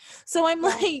him. So I'm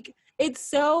like, it's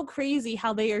so crazy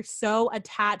how they are so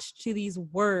attached to these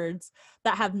words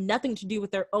that have nothing to do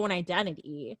with their own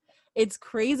identity. It's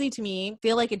crazy to me. I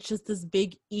feel like it's just this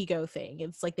big ego thing.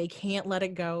 It's like they can't let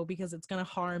it go because it's going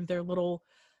to harm their little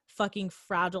fucking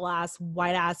fragile ass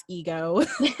white ass ego.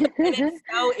 And it's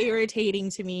so irritating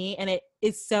to me, and it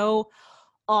is so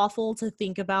awful to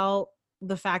think about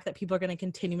the fact that people are going to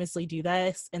continuously do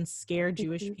this and scare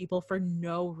Jewish people for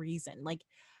no reason, like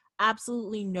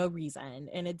absolutely no reason,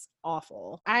 and it's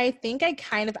awful. I think I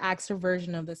kind of asked a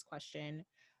version of this question,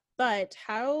 but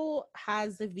how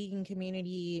has the vegan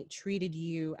community treated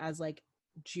you as like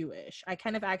Jewish? I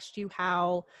kind of asked you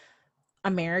how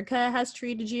America has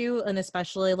treated you, and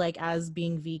especially like as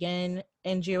being vegan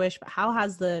and Jewish, but how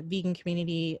has the vegan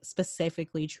community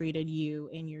specifically treated you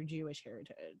in your Jewish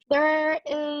heritage? There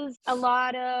is a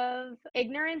lot of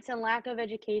ignorance and lack of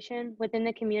education within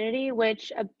the community,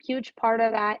 which a huge part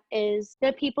of that is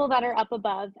the people that are up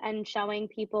above and showing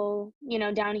people, you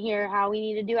know, down here how we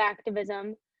need to do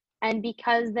activism. And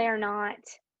because they're not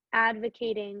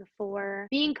advocating for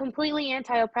being completely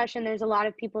anti-oppression, there's a lot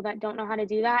of people that don't know how to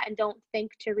do that and don't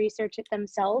think to research it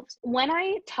themselves. When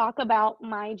I talk about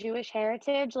my Jewish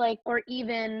heritage, like, or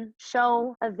even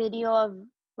show a video of,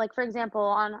 like, for example,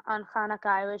 on Hanukkah,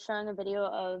 I was showing a video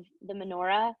of the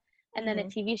menorah, and then a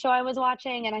TV show I was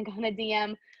watching, and I got a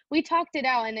DM. We talked it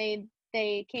out, and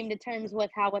they came to terms with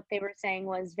how what they were saying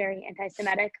was very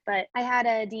anti-Semitic. But I had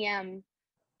a DM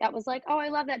that was like, "Oh, I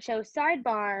love that show."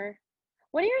 Sidebar: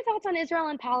 what are your thoughts on Israel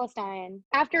and Palestine?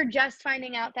 After just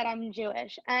finding out that I'm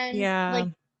Jewish, and Yeah. like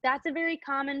that's a very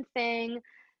common thing.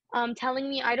 Telling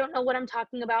me I don't know what I'm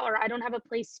talking about, or I don't have a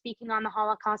place speaking on the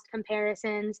Holocaust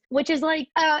comparisons, which is like,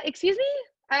 excuse me?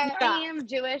 I Yeah. am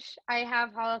Jewish. I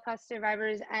have Holocaust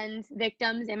survivors and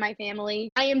victims in my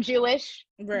family. I am Jewish.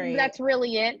 Right. That's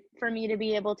really it for me to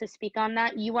be able to speak on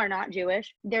that. You are not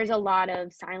Jewish. There's a lot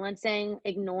of silencing,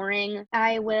 ignoring.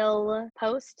 I will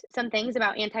post some things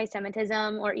about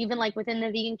anti-Semitism, or even like within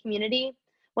the vegan community,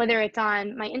 whether it's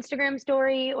on my Instagram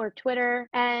story or Twitter.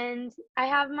 And I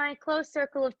have my close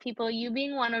circle of people, you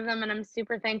being one of them, and I'm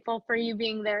super thankful for you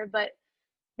being there. But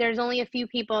there's only a few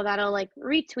people that'll like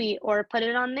retweet or put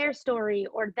it on their story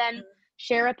or then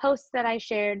share a post that I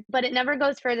shared, but it never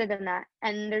goes further than that.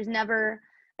 And there's never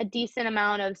a decent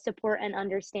amount of support and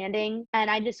understanding. And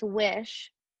I just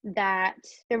wish that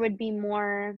there would be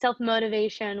more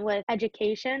self-motivation with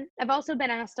education. I've also been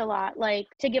asked a lot, like,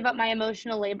 to give up my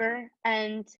emotional labor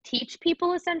and teach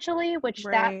people, essentially, which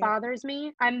that Right. bothers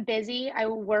me. I'm busy. I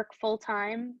work full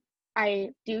time. I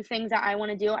do things that I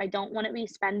want to do. I don't want to be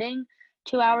spending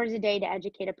 2 hours a day to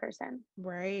educate a person.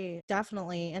 Right.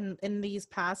 Definitely. And in these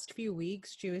past few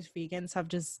weeks, Jewish vegans have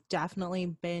just definitely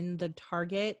been the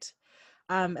target.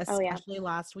 Oh yeah. Especially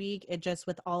last week, it just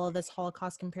with all of this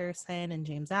Holocaust comparison and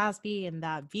James Aspie and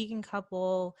that vegan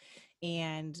couple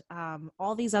and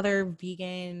all these other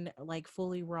vegan, like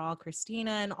fully raw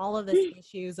Christina, and all of this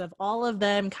issues of all of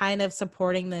them kind of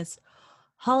supporting this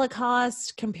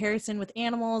Holocaust comparison with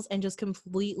animals and just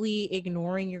completely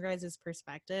ignoring your guys'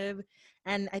 perspective.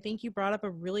 And I think you brought up a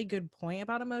really good point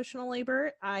about emotional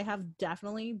labor. I have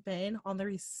definitely been on the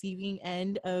receiving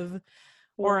end of,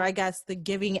 or I guess the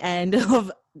giving end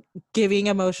of giving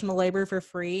emotional labor for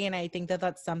free. And I think that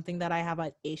that's something that I have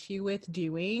an issue with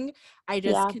doing. I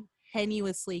just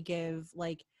continuously give,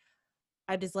 like,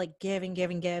 I just like give and give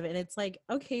and give. And it's like,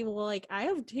 okay, well, like I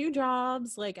have 2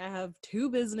 jobs, like I have 2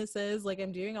 businesses, like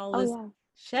I'm doing all this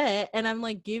shit. And I'm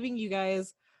like giving you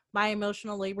guys my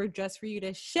emotional labor just for you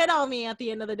to shit on me at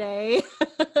the end of the day.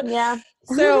 Yeah.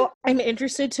 So I'm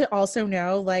interested to also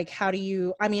know, like, how do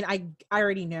you, I mean, I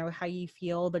already know how you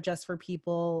feel, but just for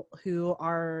people who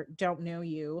don't know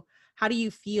you, how do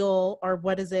you feel, or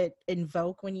what does it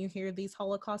invoke when you hear these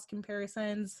Holocaust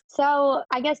comparisons? So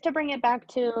I guess to bring it back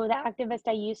to the activist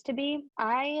I used to be,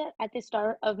 I, at the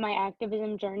start of my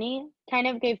activism journey, kind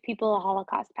of gave people a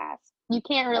Holocaust pass. You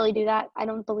can't really do that. I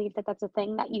don't believe that that's a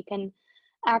thing that you can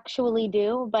actually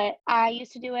do, but I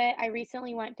used to do it. I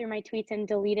recently went through my tweets and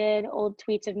deleted old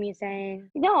tweets of me saying,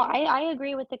 no, I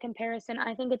agree with the comparison.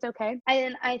 I think it's okay.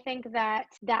 And I think that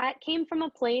that came from a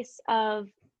place of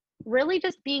really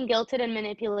just being guilted and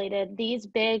manipulated. These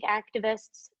big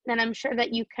activists, and I'm sure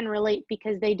that you can relate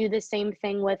because they do the same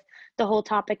thing with the whole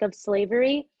topic of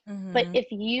slavery. But if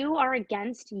you are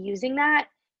against using that,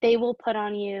 they will put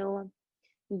on you,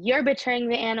 you're betraying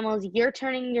the animals, you're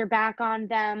turning your back on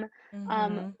them,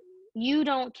 you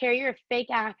don't care, you're a fake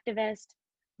activist.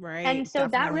 Right. And so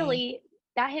Definitely.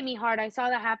 that hit me hard. I saw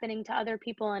that happening to other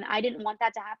people, and I didn't want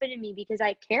that to happen to me because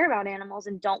I care about animals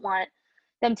and don't want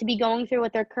them to be going through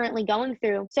what they're currently going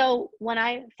through. So when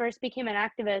I first became an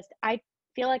activist, I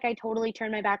feel like I totally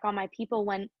turned my back on my people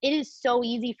when it is so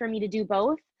easy for me to do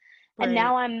both. And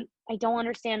now I don't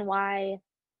understand why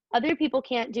other people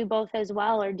can't do both as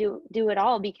well, or do it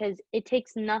all, because it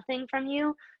takes nothing from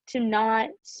you to not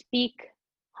speak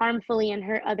harmfully and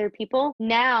hurt other people.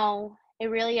 Now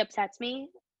it really upsets me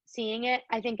seeing it.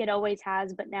 I think it always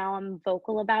has, but now I'm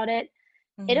vocal about it.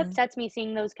 It upsets me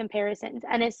seeing those comparisons,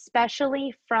 and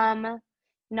especially from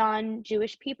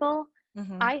non-Jewish people.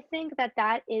 I think that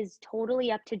that is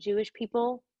totally up to Jewish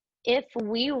people. If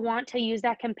we want to use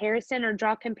that comparison or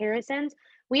draw comparisons,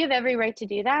 we have every right to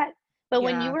do that. But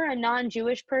when you are a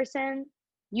non-Jewish person,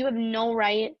 you have no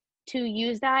right to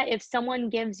use that. If someone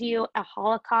gives you a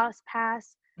Holocaust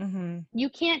pass, you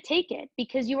can't take it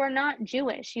because you are not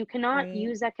Jewish. You cannot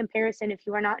use that comparison if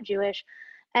you are not Jewish.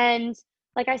 And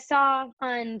like I saw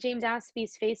on James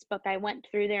Aspie's Facebook, I went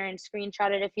through there and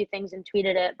screenshotted a few things and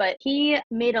tweeted it, but he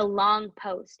made a long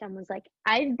post and was like,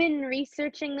 I've been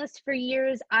researching this for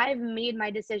years. I've made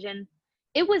my decision.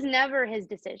 It was never his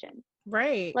decision.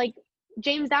 Right. Like,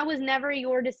 James, that was never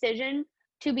your decision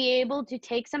to be able to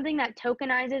take something that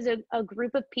tokenizes a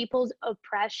group of people's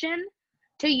oppression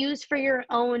to use for your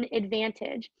own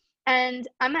advantage. And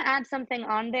I'm going to add something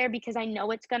on there because I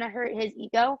know it's going to hurt his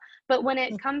ego. But when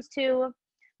it comes to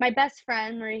my best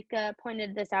friend, Marika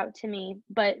pointed this out to me,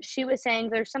 but she was saying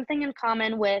there's something in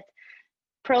common with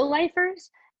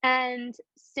pro-lifers and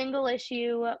single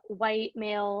issue white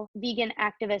male vegan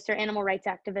activists or animal rights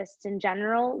activists in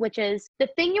general, which is the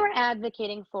thing you are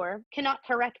advocating for cannot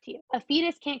correct you. A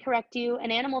fetus can't correct you, an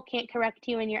animal can't correct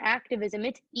you in your activism.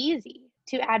 It's easy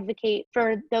to advocate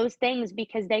for those things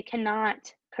because they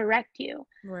cannot correct you.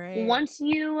 Right. Once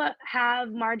you have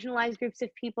marginalized groups of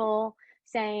people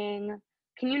saying,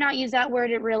 can you not use that word?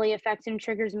 It really affects and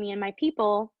triggers me and my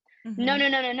people. No.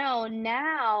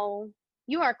 Now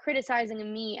you are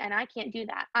criticizing me and I can't do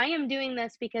that. I am doing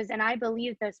this because, and I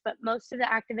believe this, but most of the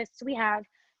activists we have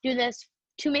do this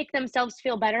to make themselves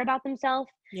feel better about themselves.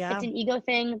 It's an ego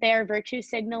thing. They're virtue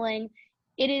signaling.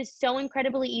 It is so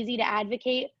incredibly easy to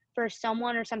advocate for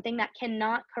someone or something that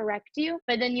cannot correct you,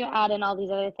 but then you add in all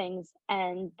these other things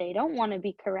and they don't want to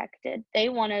be corrected. They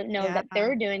want to know that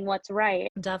they're doing what's right.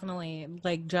 Definitely.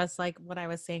 Like, just like what I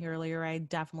was saying earlier, I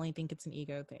definitely think it's an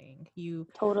ego thing. You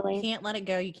Totally can't let it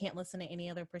go. You can't listen to any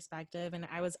other perspective. And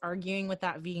I was arguing with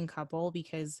that vegan couple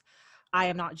because I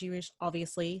am not Jewish,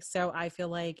 obviously. So I feel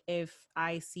like if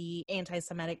I see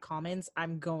anti-Semitic comments,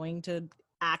 I'm going to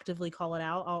actively call it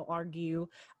out. I'll argue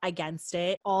against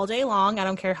it all day long. I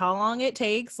don't care how long it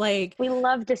takes. Like, we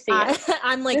love to see it.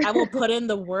 I'm like, I will put in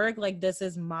the work. Like, this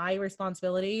is my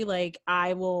responsibility. Like,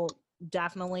 I will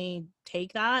definitely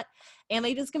take that. And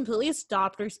they just completely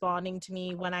stopped responding to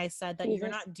me when I said that you're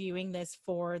not doing this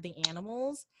for the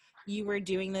animals. You were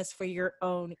doing this for your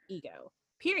own ego.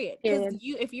 Period. Because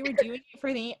if you were doing it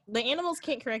for the animals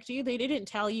can't correct you. They didn't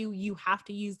tell you you have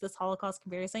to use this Holocaust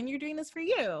comparison. You're doing this for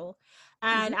you.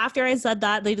 And after I said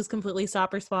that, they just completely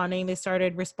stopped responding. They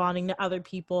started responding to other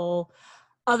people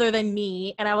other than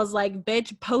me. And I was like,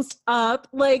 bitch, post up.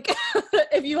 Like,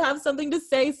 if you have something to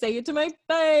say it to my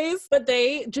face. But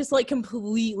they just like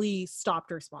completely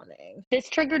stopped responding. This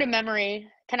triggered a memory.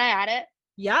 Can I add it?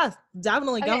 Yeah,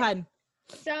 definitely. Okay. Go ahead.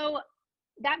 So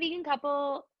that vegan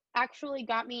couple actually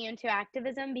got me into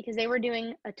activism because they were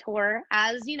doing a tour,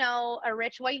 as you know, a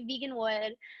rich white vegan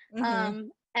would.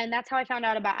 And that's how I found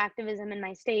out about activism in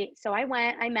my state. So I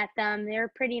went, I met them, they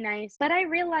were pretty nice. But I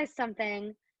realized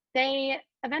something. They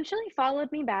eventually followed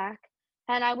me back,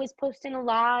 and I was posting a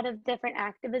lot of different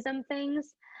activism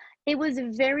things. It was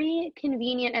very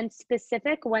convenient and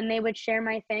specific when they would share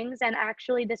my things. And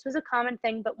actually, this was a common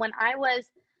thing. But when I was,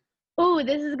 oh,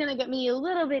 this is going to get me a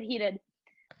little bit heated.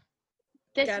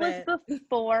 This was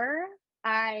before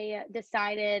I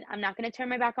decided I'm not going to turn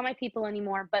my back on my people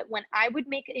anymore. But when I would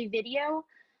make a video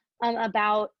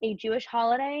about a Jewish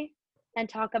holiday and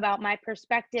talk about my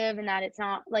perspective, and that it's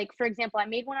not like, for example, I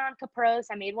made one on Kapros,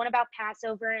 I made one about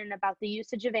Passover and about the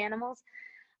usage of animals.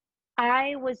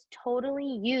 I was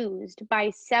totally used by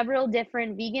several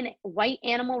different vegan white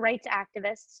animal rights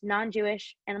activists,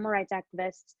 non-Jewish animal rights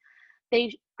activists.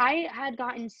 I had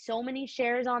gotten so many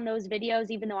shares on those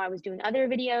videos, even though I was doing other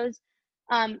videos.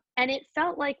 And it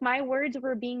felt like my words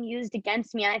were being used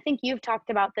against me. And I think you've talked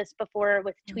about this before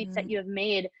with tweets that you have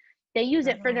made. They use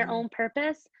it for their own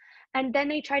purpose. And then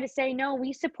they try to say, no,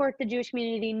 we support the Jewish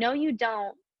community. No, you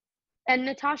don't. And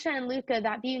Natasha and Luca,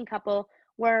 that vegan couple,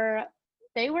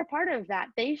 they were part of that.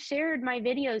 They shared my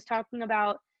videos talking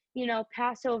about, you know,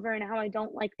 Passover and how I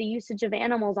don't like the usage of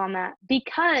animals on that,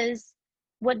 because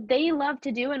what they love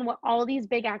to do and what all these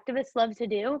big activists love to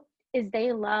do is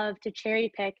they love to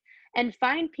cherry pick and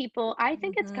find people. I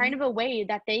think it's kind of a way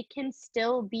that they can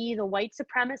still be the white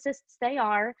supremacists they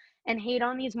are and hate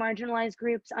on these marginalized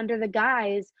groups under the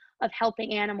guise of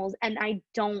helping animals. And I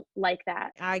don't like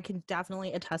that. I can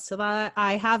definitely attest to that.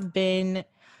 I have been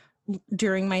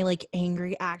during my like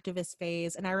angry activist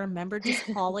phase, and I remember just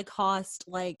Holocaust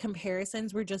like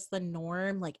comparisons were just the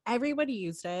norm. Like everybody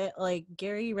used it. Like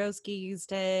Gary Roski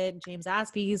used it, James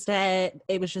Aspie used it.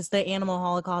 It was just the animal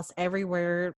holocaust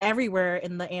everywhere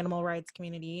in the animal rights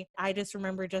community. I just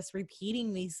remember just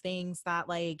repeating these things that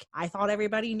like I thought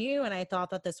everybody knew, and I thought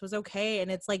that this was okay.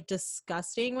 And it's like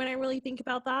disgusting when I really think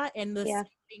about that. And the same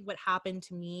thing would happen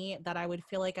to me, that I would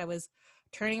feel like I was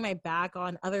turning my back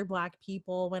on other Black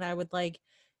people when I would like,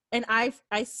 and I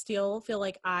still feel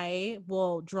like I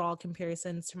will draw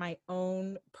comparisons to my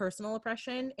own personal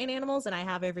oppression in animals, and I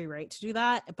have every right to do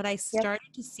that. But I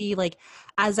started to see, like,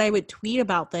 as I would tweet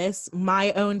about this,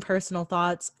 my own personal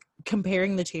thoughts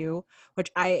comparing the two,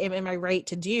 which I am in my right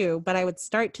to do, but I would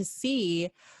start to see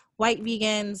white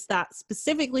vegans that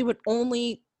specifically would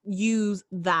only use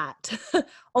that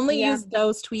use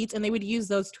those tweets, and they would use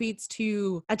those tweets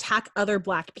to attack other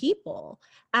Black people.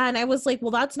 And I was like, well,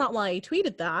 that's not why I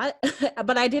tweeted that.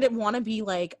 But I didn't want to be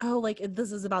like, oh, like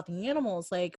this is about the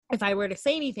animals. Like if I were to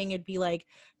say anything, it'd be like,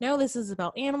 no, this is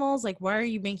about animals. Like, why are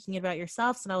you making it about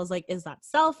yourselves? And I was like, is that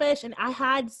selfish? And I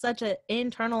had such an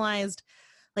internalized,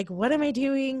 like, what am I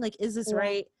doing? Like, is this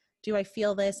right? Do I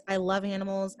feel this? I love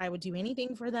animals. I would do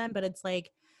anything for them. But it's like,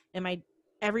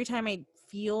 every time I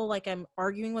feel like I'm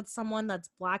arguing with someone that's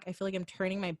Black, I feel like I'm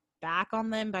turning my back on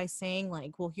them by saying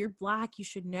like, well, you're Black, you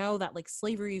should know that like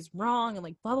slavery is wrong, and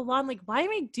like blah blah blah. I'm like, why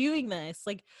am I doing this?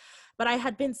 Like, but I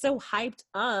had been so hyped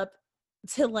up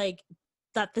to like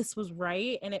that this was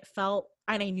right, and it felt,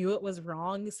 and I knew it was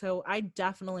wrong. So I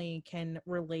definitely can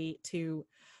relate to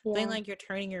feeling like you're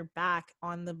turning your back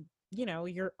on the, you know,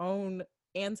 your own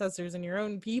ancestors and your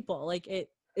own people. Like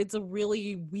it's a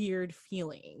really weird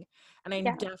feeling. And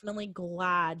I'm definitely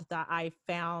glad that I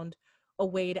found a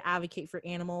way to advocate for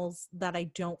animals that I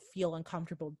don't feel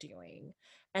uncomfortable doing.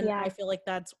 And I feel like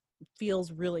that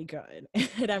feels really good.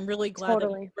 And I'm really glad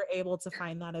that we were able to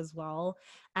find that as well.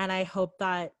 And I hope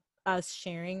that us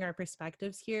sharing our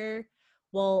perspectives here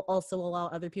will also allow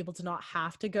other people to not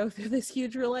have to go through this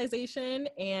huge realization,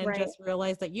 and just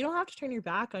realize that you don't have to turn your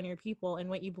back on your people and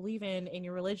what you believe in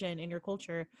your religion, in your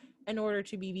culture, in order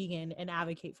to be vegan and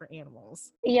advocate for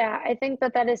animals. Yeah, I think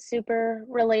that is super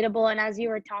relatable. And as you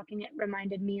were talking, it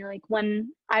reminded me like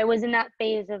when I was in that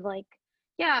phase of like,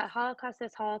 Holocaust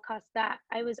this, Holocaust that,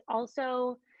 I was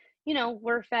also, you know,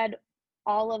 we're fed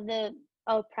all of the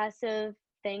oppressive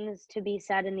things to be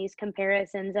said in these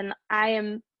comparisons. And I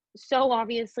am so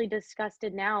obviously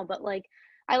disgusted now, but like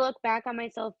I look back on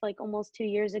myself like almost 2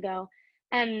 years ago,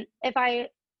 and if I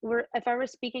if I were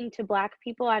speaking to Black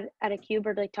people at a cube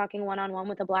or like talking one-on-one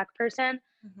with a Black person,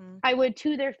 I would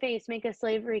to their face make a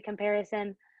slavery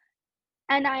comparison.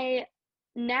 And I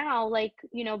now, like,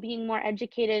 being more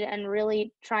educated and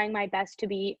really trying my best to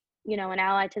be, an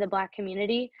ally to the Black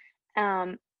community,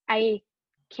 I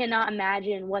cannot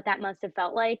imagine what that must have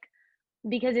felt like,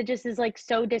 because it just is like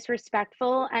so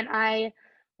disrespectful. And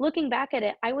looking back at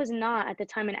it, I was not at the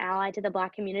time an ally to the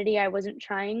Black community. I wasn't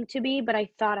trying to be, but I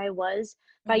thought I was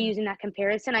by using that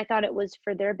comparison. I thought it was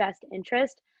for their best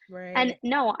interest. And Right.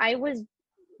 no,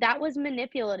 that was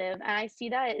manipulative. And I see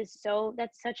that as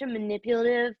that's such a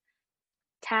manipulative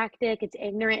tactic. It's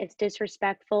ignorant, it's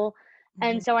disrespectful.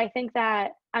 And so I think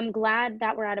that I'm glad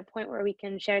that we're at a point where we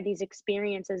can share these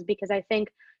experiences, because I think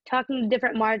talking to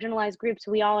different marginalized groups,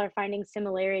 we all are finding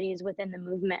similarities within the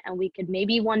movement, and we could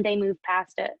maybe one day move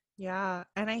past it. Yeah.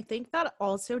 And I think that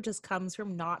also just comes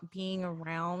from not being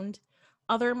around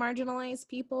other marginalized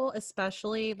people,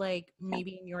 especially like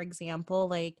maybe in your example,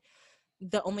 like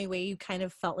the only way you kind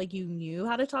of felt like you knew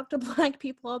how to talk to Black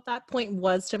people at that point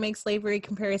was to make slavery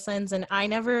comparisons. And I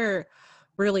never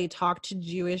really talked to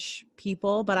Jewish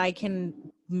people, but I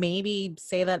can maybe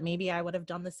say that maybe I would have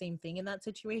done the same thing in that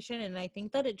situation. And I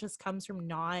think that it just comes from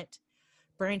not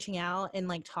branching out and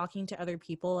like talking to other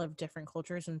people of different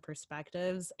cultures and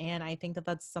perspectives. And I think that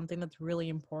that's something that's really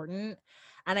important.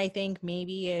 And I think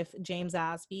maybe if James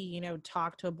Aspie,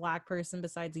 talked to a Black person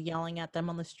besides yelling at them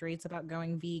on the streets about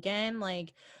going vegan,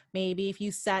 like maybe if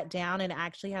you sat down and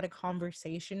actually had a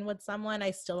conversation with someone,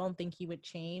 I still don't think he would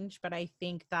change, but I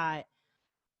think that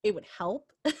it would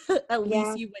help. At Yeah.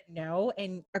 least you would know.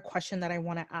 And a question that I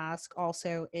want to ask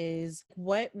also is,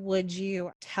 what would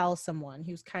you tell someone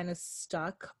who's kind of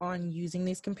stuck on using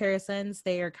these comparisons?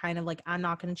 They are kind of like, I'm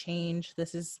not going to change.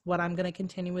 This is what I'm going to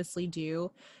continuously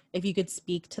do. If you could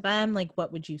speak to them, like,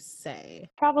 what would you say?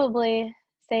 Probably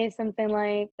say something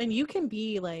like, And you can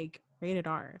be like rated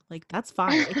R, like that's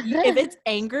fine. If it's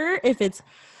anger, if it's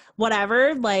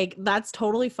whatever, like that's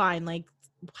totally fine. Like,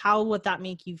 how would that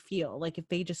make you feel? Like if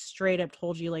they just straight up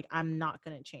told you like, I'm not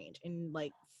gonna change, and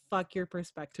like fuck your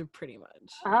perspective pretty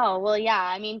much. oh, well, yeah,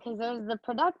 I mean, because there's the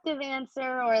productive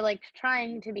answer, or like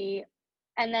trying to be,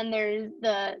 and then there's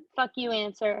the fuck you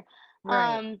answer.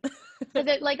 Right. Because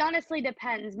it like honestly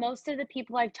depends. Most of the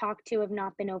people I've talked to have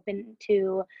not been open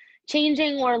to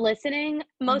changing or listening.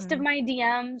 Most of Mhm. my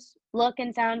DMs look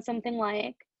and sound something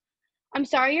like, I'm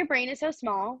sorry your brain is so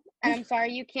small, and I'm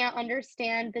sorry you can't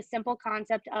understand the simple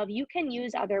concept of you can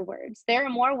use other words. There are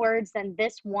more words than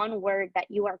this one word that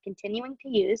you are continuing to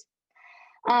use.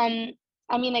 Um,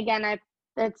 I mean, again,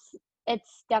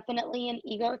 it's definitely an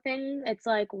ego thing. It's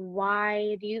like,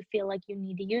 why do you feel like you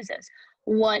need to use this?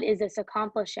 What is this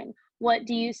accomplishing? What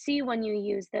do you see when you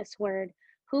use this word?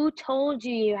 Who told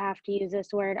you you have to use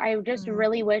this word? I just Mhm.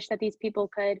 really wish that these people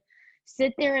could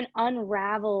sit there and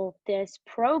unravel this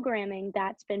programming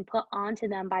that's been put onto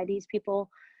them by these people.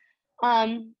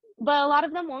 But a lot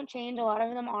of them won't change. A lot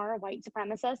of them are white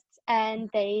supremacists, and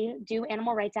they do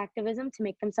animal rights activism to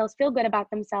make themselves feel good about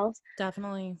themselves.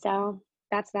 Definitely. So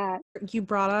that's that. You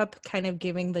brought up kind of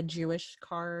giving the Jewish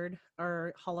card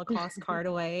or Holocaust card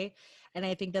away. And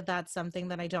I think that that's something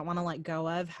that I don't want to let go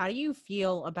of. How do you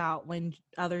feel about when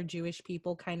other Jewish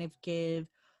people kind of give,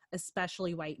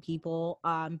 especially white people,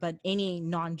 but any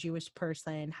non-Jewish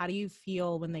person, how do you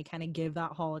feel when they kind of give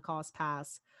that Holocaust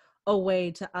pass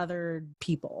away to other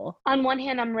people? On one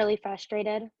hand, I'm really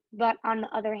frustrated, but on the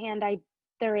other hand,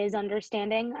 there is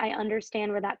understanding. I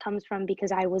understand where that comes from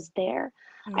because I was there.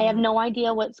 I have Mm-hmm. no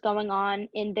idea what's going on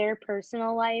in their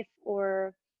personal life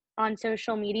or on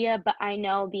social media, but I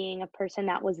know, being a person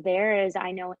that was there, is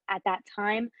I know at that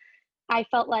time I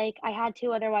felt like I had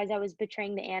to, otherwise I was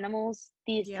betraying the animals.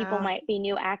 These people Yeah. might be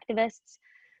new activists.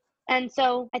 And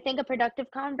so I think a productive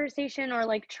conversation, or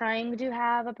like trying to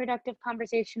have a productive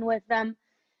conversation with them,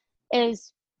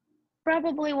 is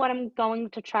probably what I'm going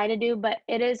to try to do, but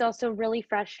it is also really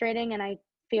frustrating, and I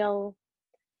feel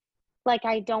like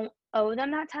I don't owe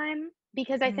them that time,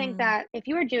 because I think Mm, that if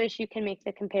you are Jewish, you can make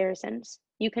the comparisons.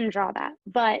 You can draw that.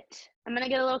 But I'm going to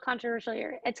get a little controversial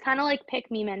here. It's kind of like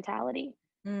pick me mentality,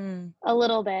 mm, a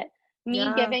little bit. Me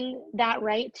yeah. giving that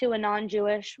right to a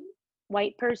non-Jewish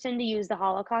white person to use the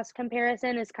Holocaust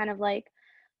comparison is kind of like,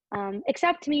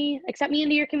 accept me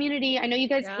into your community. I know you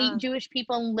guys hate Yeah. Jewish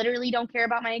people and literally don't care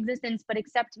about my existence, but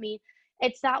accept me.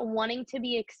 It's that wanting to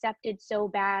be accepted so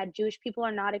bad. Jewish people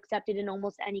are not accepted in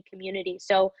almost any community.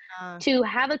 So Yeah. to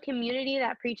have a community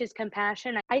that preaches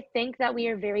compassion, I think that we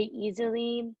are very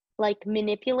easily like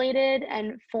manipulated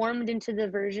and formed into the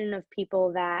version of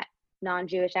people that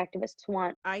non-Jewish activists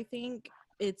want. I think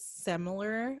it's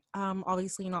similar.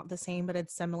 Obviously not the same, but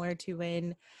it's similar to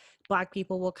when Black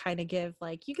people will kind of give,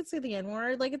 like, you can say the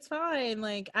N-word, like, it's fine,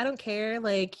 like, I don't care,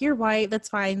 like, you're white, that's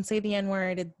fine, say the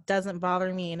N-word, it doesn't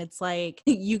bother me. And it's like,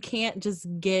 you can't just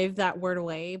give that word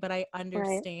away. But I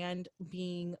understand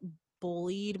being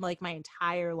bullied like my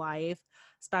entire life,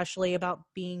 especially about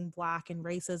being Black and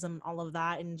racism, all of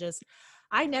that. And just,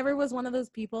 I never was one of those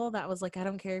people that was like, I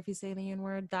don't care if you say the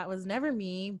N-word. That was never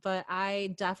me. But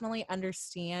I definitely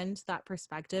understand that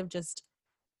perspective. Just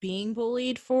being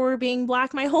bullied for being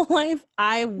Black my whole life,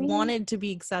 I wanted to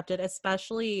be accepted,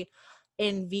 especially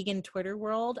in vegan Twitter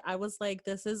world. I was like,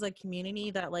 this is a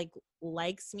community that like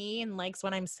likes me and likes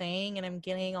what I'm saying, and I'm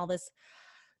getting all this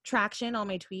traction on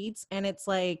my tweets, and it's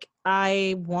like,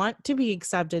 I want to be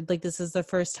accepted. Like, this is the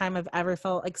first time I've ever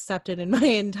felt accepted in my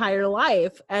entire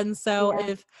life. And so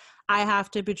if I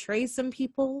have to betray some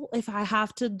people, if I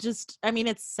have to just, I mean,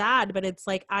 it's sad, but it's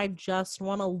like, I just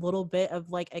want a little bit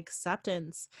of like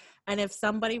acceptance. And if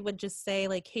somebody would just say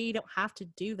like, hey, you don't have to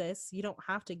do this, you don't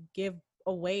have to give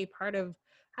away part of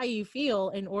how you feel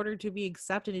in order to be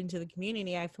accepted into the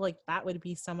community, I feel like that would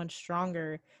be so much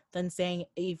stronger than saying,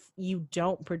 if you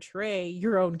don't portray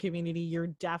your own community, you're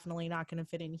definitely not going to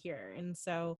fit in here. And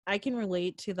so I can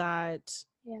relate to that.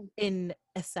 In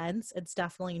a sense, it's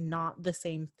definitely not the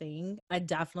same thing. I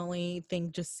definitely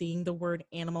think just seeing the word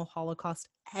animal holocaust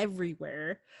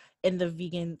everywhere in the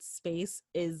vegan space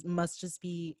must just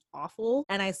be awful.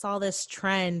 And I saw this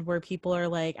trend where people are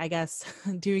like, I guess,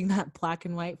 doing that black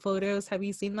and white photos. Have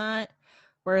you seen that?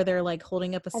 Where they're like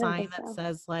holding up a sign that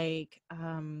says like,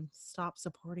 stop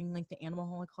supporting like the animal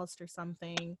holocaust or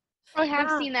something. I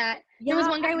have seen that. There was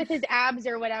one guy with his abs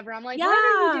or whatever. I'm like, what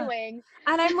are you doing?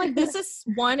 And I'm like, this is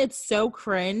one, it's so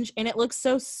cringe and it looks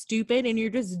so stupid, and you're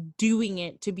just doing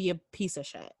it to be a piece of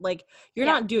shit. Like, you're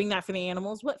not doing that for the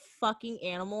animals. What fucking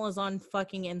animal is on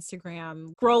fucking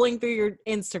Instagram scrolling through your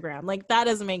Instagram? Like, that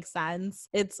doesn't make sense.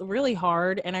 It's really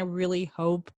hard, and I really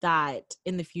hope that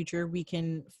in the future we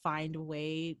can find a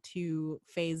way to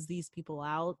phase these people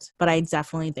out. But I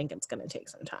definitely think it's going to take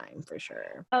some time for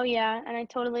sure. Oh yeah, and I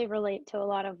totally relate to a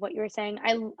lot of what you were saying.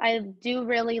 I do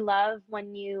really love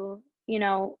when you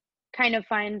know, kind of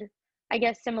find, I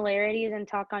guess, similarities and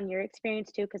talk on your experience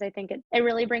too, because I think it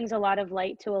really brings a lot of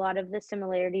light to a lot of the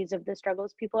similarities of the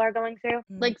struggles people are going through.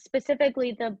 Like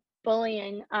specifically the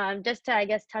bullying, just to, I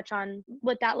guess, touch on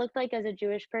what that looked like as a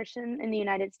Jewish person in the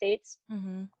United States.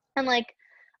 And like,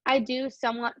 I do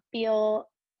somewhat feel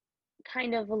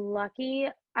kind of lucky.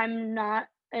 I'm not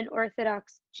an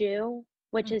Orthodox Jew,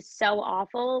 which is so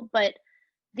awful, but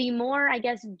the more, I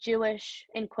guess, Jewish,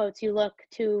 in quotes, you look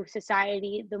to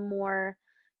society, the more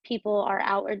people are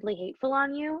outwardly hateful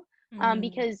on you.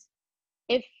 Because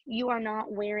if you are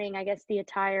not wearing, I guess, the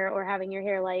attire or having your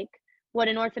hair like what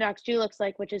an Orthodox Jew looks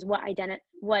like, which is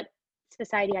what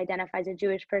society identifies a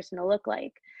Jewish person to look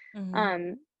like,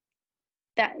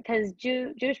 that because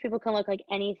Jewish people can look like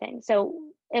anything. So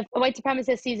if a white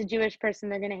supremacist sees a Jewish person,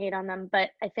 they're going to hate on them. But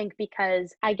I think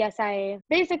because I guess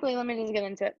basically, let me just get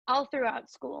into it. All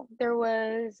throughout school, there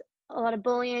was a lot of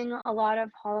bullying, a lot of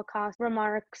Holocaust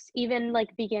remarks, even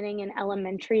like beginning in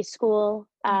elementary school.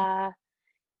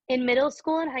 In middle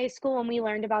school and high school, when we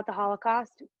learned about the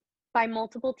Holocaust by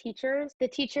multiple teachers, the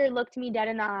teacher looked me dead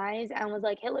in the eyes and was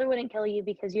like, Hitler wouldn't kill you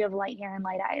because you have light hair and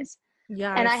light eyes.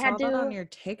 Yeah, And I I saw had that on to, your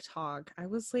TikTok. I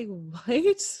was like,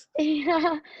 what?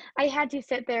 yeah, I had to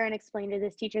sit there and explain to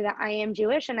this teacher that I am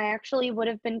Jewish and I actually would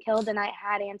have been killed, and I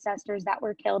had ancestors that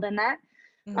were killed in that.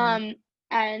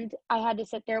 And I had to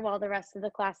sit there while the rest of the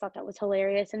class thought that was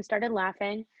hilarious and started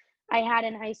laughing. I had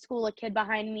in high school a kid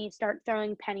behind me start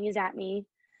throwing pennies at me.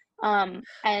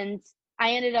 And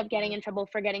I ended up getting in trouble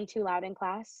for getting too loud in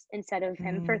class instead of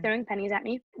him for throwing pennies at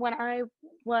me. When I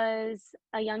was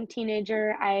a young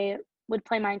teenager, I would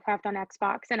play Minecraft on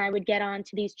Xbox, and I would get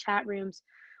onto these chat rooms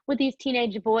with these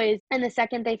teenage boys. And the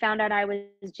second they found out I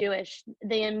was Jewish,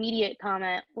 the immediate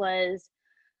comment was,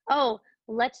 oh,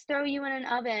 let's throw you in an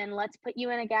oven. Let's put you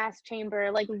in a gas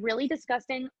chamber. Like, really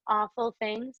disgusting, awful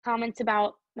things. Comments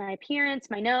about my appearance,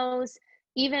 my nose.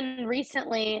 Even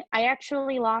recently, I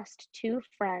actually lost 2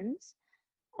 friends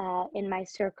in my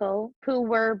circle who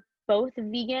were both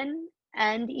vegan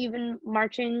and even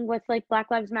marching with like Black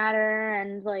Lives Matter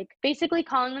and like basically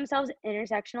calling themselves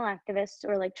intersectional activists,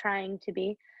 or like trying to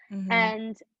be.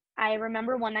 And I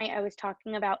remember one night I was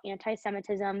talking about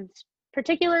anti-Semitism,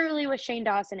 particularly with Shane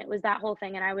Dawson. It was that whole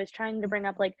thing. And I was trying to bring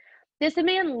up like, this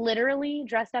man literally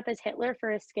dressed up as Hitler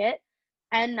for a skit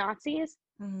and Nazis.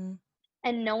 And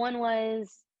no one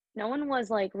was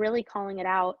like really calling it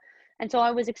out. And so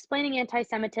I was explaining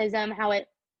anti-Semitism, how it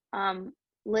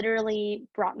literally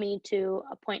brought me to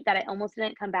a point that I almost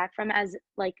didn't come back from as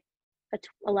like a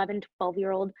 11,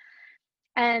 12-year-old.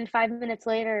 And 5 minutes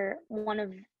later, one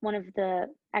of the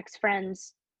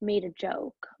ex-friends made a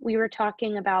joke. We were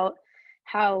talking about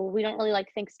how we don't really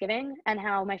like Thanksgiving, and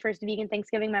how my first vegan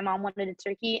Thanksgiving, my mom wanted a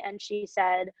turkey, and she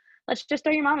said, let's just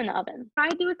throw your mom in the oven. I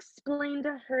tried to explain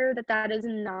to her that that is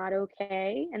not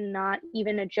okay and not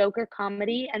even a joke or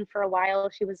comedy. And for a while,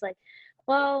 she was like,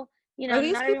 well, Are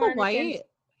these not people everyone understands.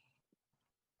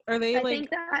 white? Are they I like think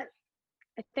that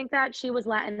I think that she was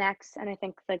Latinx and I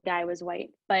think the guy was white,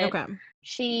 but okay?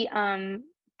 she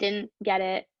didn't get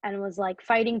it and was like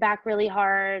fighting back really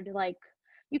hard. Like,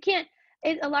 you can't,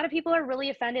 a lot of people are really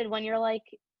offended when you're like,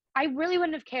 I really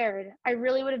wouldn't have cared. I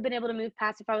really would have been able to move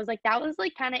past if I was like, that was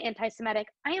like kind of anti-Semitic.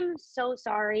 I am so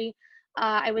sorry.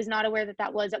 I was not aware that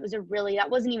that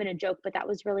wasn't even a joke, but that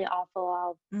was really awful.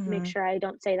 I'll make sure I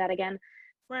don't say that again.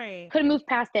 Right. Couldn't move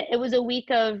past it. It was a week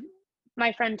of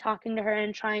my friend talking to her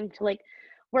and trying to like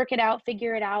work it out,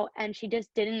 figure it out, and she just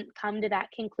didn't come to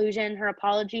that conclusion. Her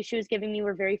apologies she was giving me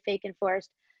were very fake and forced.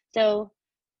 So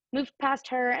moved past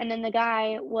her, and then the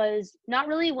guy was not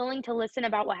really willing to listen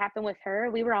about what happened with her.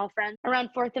 We were all friends. Around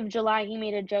 4th of July, he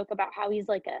made a joke about how he's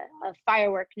like a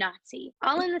firework Nazi,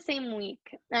 all in the same week.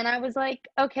 And I was like,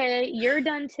 okay, you're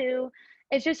done too.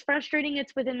 It's just frustrating.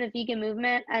 It's within the vegan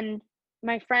movement. And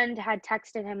my friend had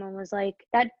texted him and was like,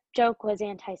 that joke was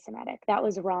anti-Semitic. That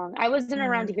was wrong. I wasn't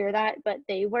around to hear that, but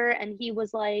they were. And he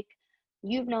was like,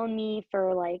 you've known me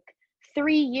for like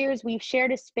 3 years, we've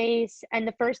shared a space, and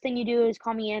the first thing you do is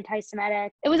call me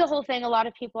anti-Semitic. It was a whole thing. A lot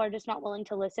of people are just not willing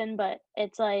to listen, but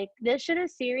it's like, this shit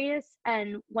is serious.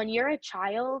 And when you're a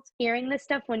child hearing this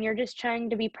stuff, when you're just trying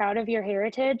to be proud of your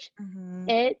heritage,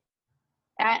 it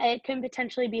can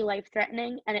potentially be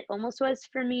life-threatening, and it almost was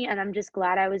for me. And I'm just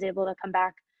glad I was able to come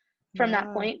back from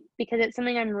that point, because it's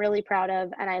something I'm really proud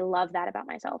of, and I love that about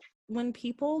myself. When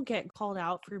people get called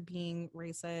out for being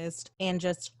racist and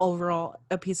just overall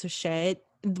a piece of shit,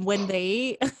 when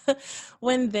they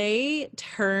when they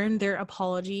turn their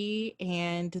apology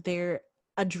and they're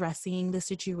addressing the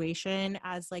situation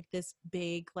as like this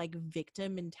big like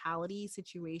victim mentality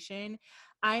situation,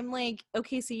 I'm like,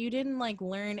 okay, so you didn't like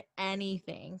learn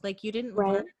anything. Like you didn't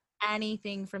learn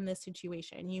anything from this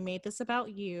situation. You made this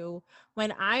about you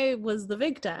when I was the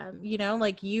victim,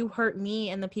 like you hurt me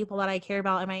and the people that I care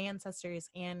about and my ancestors.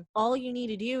 And all you need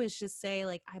to do is just say,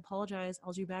 like, I apologize.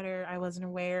 I'll do better. I wasn't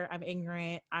aware. I'm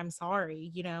ignorant. I'm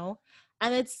sorry,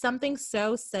 And it's something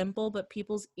so simple, but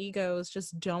people's egos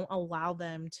just don't allow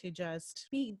them to just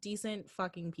be decent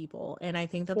fucking people. And I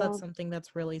think that that's something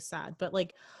that's really sad. But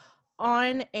like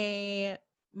on a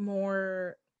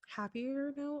more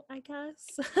happier note, I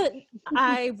guess,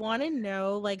 I want to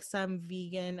know like some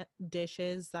vegan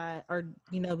dishes that are,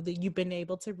 that you've been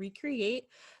able to recreate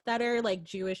that are like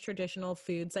Jewish traditional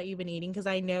foods that you've been eating. Because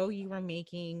I know you were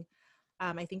making,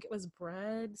 I think it was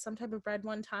bread, some type of bread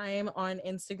one time on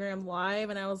Instagram Live.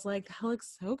 And I was like, that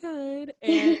looks so good.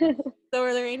 And so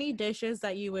are there any dishes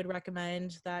that you would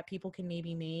recommend that people can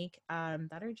maybe make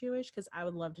that are Jewish? Because I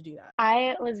would love to do that.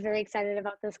 I was very excited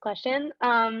about this question.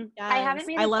 I haven't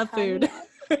made I a love ton food.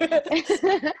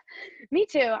 yet. Me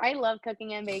too. I love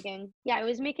cooking and baking. Yeah, I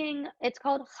was making, it's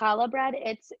called challah bread.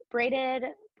 It's braided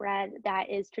bread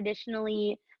that is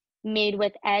traditionally made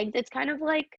with eggs. It's kind of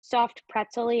like soft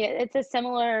pretzel-y. It's a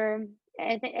similar,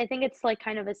 I think it's like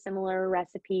kind of a similar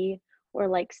recipe or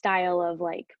like style of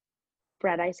like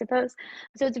bread, I suppose.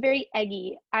 So it's very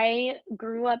eggy. I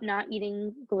grew up not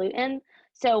eating gluten.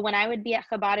 So when I would be at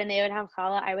Chabad and they would have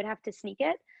challah, I would have to sneak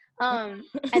it. And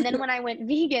then when I went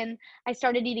vegan, I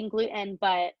started eating gluten,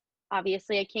 but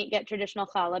obviously I can't get traditional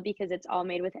challah because it's all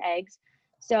made with eggs.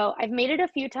 So I've made it a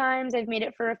few times. I've made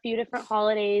it for a few different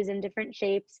holidays in different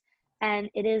shapes.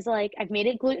 And it is like, I've made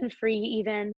it gluten-free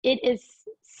even. It is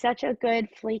such a good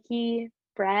flaky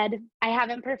bread. I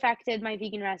haven't perfected my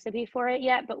vegan recipe for it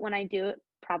yet, but when I do, it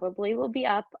probably will be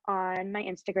up on my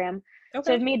Instagram. Okay.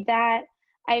 So I've made that.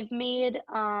 I've made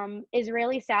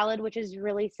Israeli salad, which is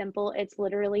really simple. It's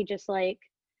literally just like,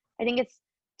 I think it's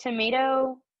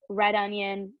tomato, red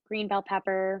onion, green bell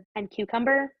pepper, and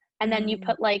cucumber. And then you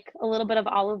put like a little bit of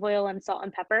olive oil and salt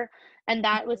and pepper. And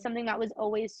that was something that was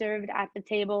always served at the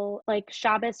table. Like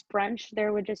Shabbos brunch,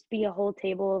 there would just be a whole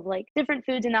table of like different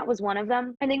foods, and that was one of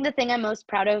them. I think the thing I'm most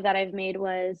proud of that I've made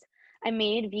was I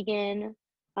made vegan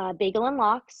bagel and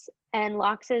lox. And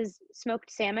lox is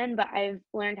smoked salmon, but I've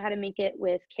learned how to make it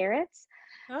with carrots.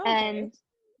 And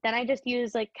then I just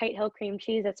use like Kite Hill cream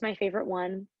cheese. That's my favorite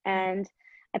one. And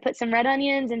I put some red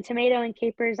onions and tomato and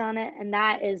capers on it. And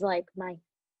that is like my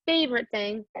favorite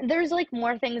thing. There's like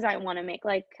more things I want to make.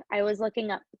 Like I was looking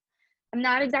up I'm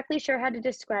not exactly sure how to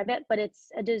describe it, but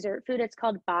it's a dessert food. It's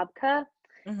called babka.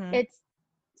 Mm-hmm. It's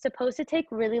supposed to take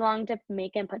really long to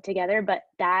make and put together, but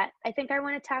that I think I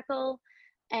want to tackle.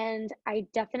 And I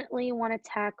definitely want to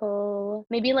tackle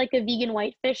maybe like a vegan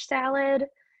whitefish salad.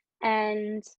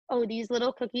 And oh, these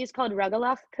little cookies called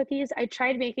Rugelach cookies. I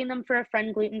tried making them for a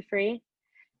friend gluten free,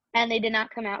 and they did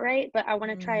not come out right, but I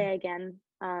want to try it again.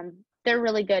 They're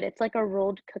really good. It's like a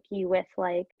rolled cookie with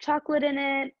like chocolate in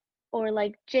it or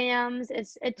like jams.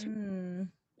 It's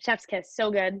chef's kiss. So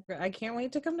good. I can't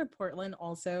wait to come to Portland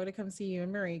also to come see you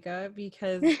and Marika,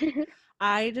 because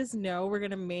I just know we're going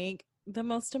to make the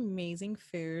most amazing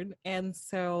food. And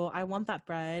so I want that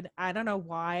bread. I don't know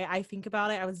why I think about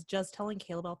it. I was just telling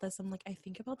Kale about this. I'm like, I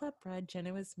think about that bread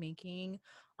Jenna was making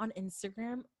on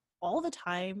Instagram all the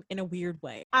time in a weird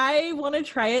way. I want to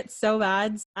try it so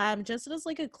bad. Just as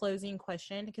like a closing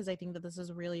question, because I think that this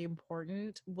is really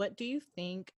important. What do you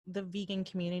think the vegan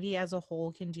community as a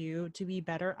whole can do to be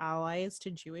better allies to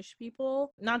Jewish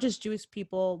people? Not just Jewish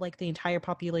people, like the entire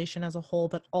population as a whole,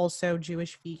 but also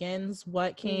Jewish vegans.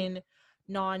 What can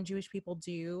non-Jewish people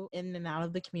do in and out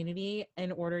of the community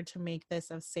in order to make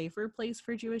this a safer place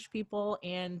for Jewish people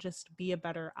and just be a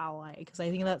better ally? Because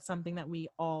I think that's something that we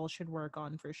all should work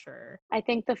on for sure. I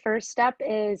think the first step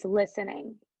is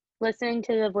listening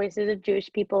to the voices of Jewish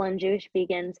people and Jewish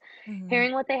vegans,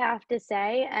 hearing what they have to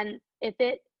say. And if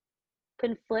it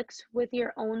conflicts with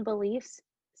your own beliefs,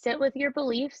 sit with your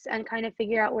beliefs and kind of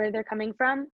figure out where they're coming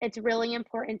from. It's really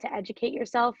important to educate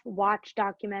yourself, watch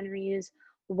documentaries,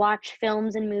 watch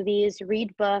films and movies,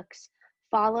 read books,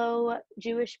 follow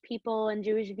Jewish people and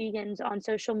Jewish vegans on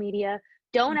social media.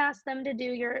 Don't ask them to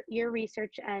do your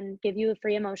research and give you a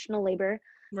free emotional labor,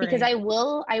 because Right.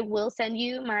 I will send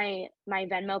you my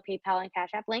Venmo, PayPal, and Cash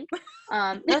App link.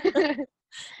 And I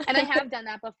have done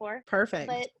that before.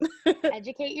 Perfect. But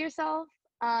educate yourself.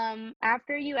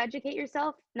 After you educate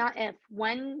yourself, not if,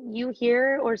 when you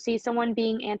hear or see someone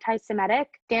being anti-Semitic,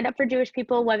 stand up for Jewish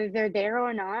people, whether they're there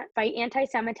or not. Fight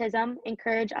anti-Semitism.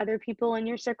 Encourage other people in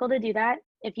your circle to do that.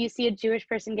 If you see a Jewish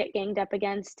person get ganged up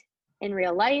against in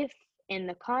real life, in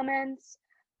the comments,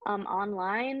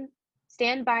 online,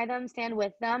 stand by them, stand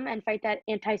with them, and fight that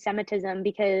anti-Semitism,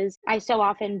 because I so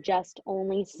often just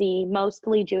only see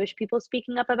mostly Jewish people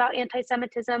speaking up about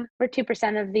anti-Semitism. We're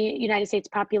 2% of the United States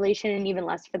population, and even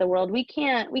less for the world. We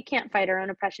can't fight our own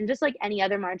oppression, just like any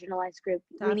other marginalized group.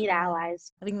 Definitely. We need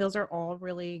allies. I think those are all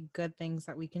really good things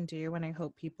that we can do, and I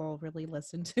hope people really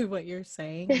listen to what you're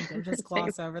saying and don't just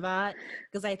gloss over that,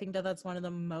 because I think that that's one of the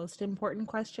most important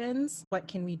questions. What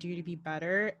can we do to be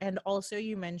better? And also,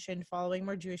 you mentioned following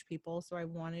more Jewish people, so I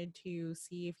wanted to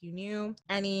see if you knew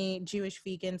any Jewish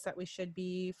vegans that we should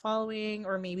be following,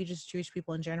 or maybe just Jewish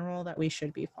people in general that we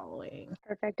should be following.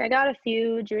 Perfect. I got a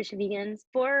few Jewish vegans.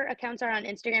 4 accounts are on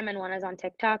Instagram and 1 is on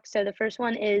TikTok. So the first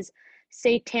one is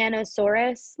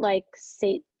Satanosaurus, like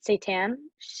Satan.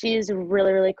 She's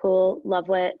really, really cool. Love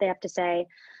what they have to say.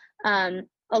 A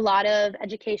lot of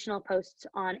educational posts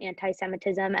on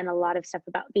anti-Semitism and a lot of stuff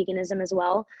about veganism as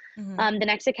well. The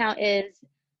next account is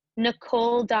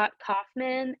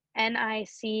Nicole.Kaufman,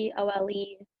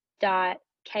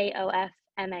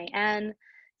 Nicole.Kofman.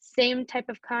 Same type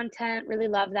of content, really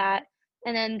love that.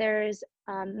 And then there's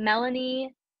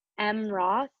Melanie M.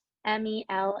 Roth,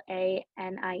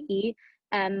 MELANIE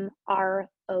MROTH.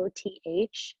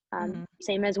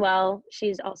 Same as well.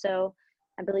 She's also,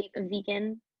 I believe, a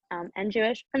vegan and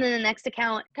Jewish. And then the next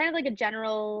account, kind of like a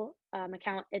general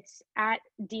account, it's at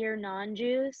Dear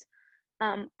Non-Jews.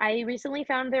 I recently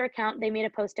found their account. They made a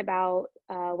post about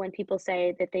when people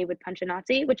say that they would punch a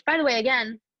Nazi, which, by the way,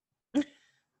 again,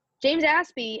 James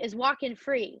Aspie is walking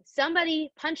free.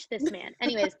 Somebody punch this man.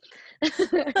 Anyways.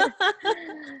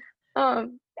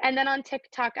 And then on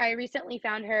TikTok, I recently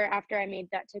found her after I made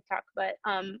that TikTok, but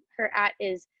her @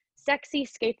 is Sexy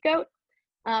Scapegoat.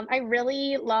 I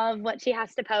really love what she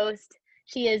has to post.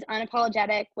 She is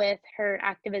unapologetic with her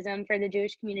activism for the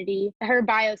Jewish community. Her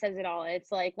bio says it all.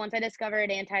 It's like, once I discovered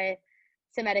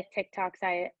anti-Semitic TikToks,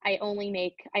 I only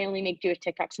make Jewish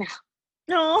TikToks now.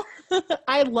 No,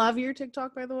 I love your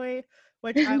TikTok, by the way,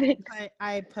 which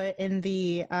I put in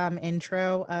the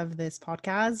intro of this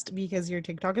podcast, because your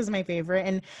TikTok is my favorite.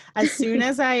 And as soon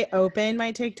as I open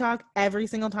my TikTok, every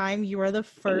single time you are the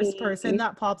first person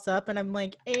that pops up, and I'm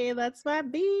like, hey, that's my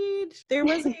beach. There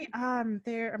was a I'm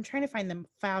trying to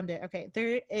found it. Okay,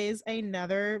 there is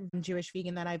another Jewish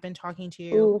vegan that I've been talking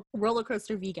to, Roller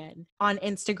Coaster Vegan, on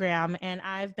Instagram, and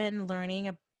I've been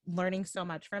learning so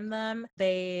much from them.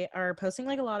 They are posting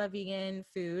like a lot of vegan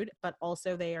food, but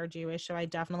also they are Jewish, so I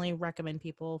definitely recommend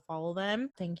people follow them.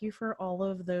 Thank you for all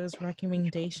of those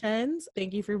recommendations.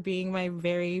 Thank you for being my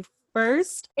very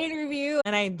first interview.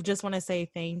 And I just want to say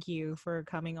thank you for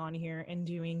coming on here and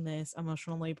doing this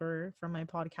emotional labor for my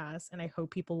podcast. And I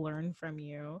hope people learn from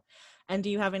you. And do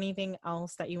you have anything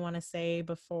else that you want to say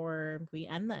before we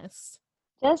end this?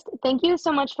 Just thank you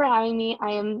so much for having me.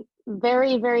 I am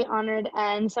very, very honored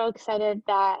and so excited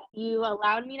that you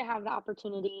allowed me to have the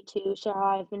opportunity to share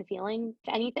how I've been feeling.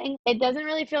 If anything, it doesn't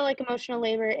really feel like emotional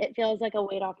labor. It feels like a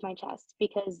weight off my chest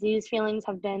because these feelings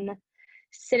have been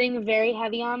sitting very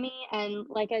heavy on me. And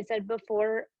like I said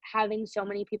before, having so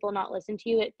many people not listen to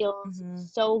you, it feels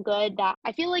so good that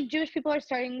I feel like Jewish people are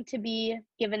starting to be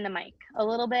given the mic a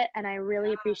little bit. And I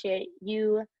really appreciate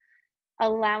you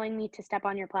allowing me to step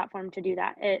on your platform to do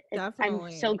that. I'm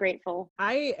Definitely. so grateful.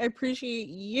 I appreciate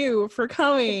you for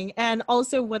coming. And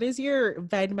also, what is your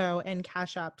Venmo and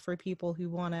Cash App for people who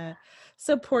want to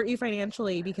support you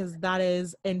financially? Because that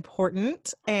is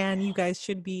important. And you guys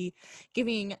should be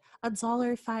giving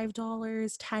 $1, $5,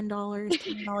 $10,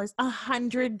 $20,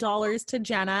 $100 to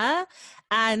Jenna.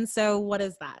 And so, what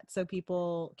is that? So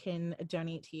people can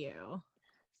donate to you.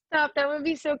 Stop, that would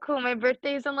be so cool. My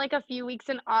birthday's in like a few weeks,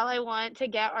 and all I want to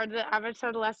get are the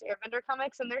Avatar: The Last Airbender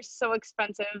comics, and they're so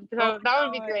expensive. So that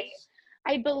would be great.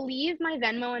 I believe my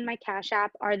Venmo and my Cash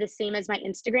App are the same as my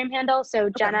Instagram handle, so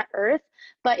Jenna Earth.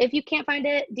 But if you can't find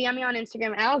it, DM me on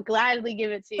Instagram, and I'll gladly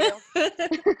give it to you.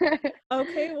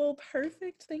 Okay, well,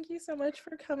 perfect. Thank you so much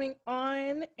for coming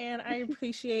on, and I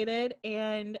appreciate it.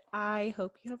 And I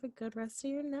hope you have a good rest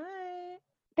of your night.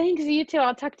 Thanks, you too.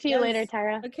 I'll talk to you later,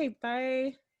 Tara. Okay,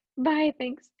 bye. Bye,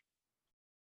 thanks.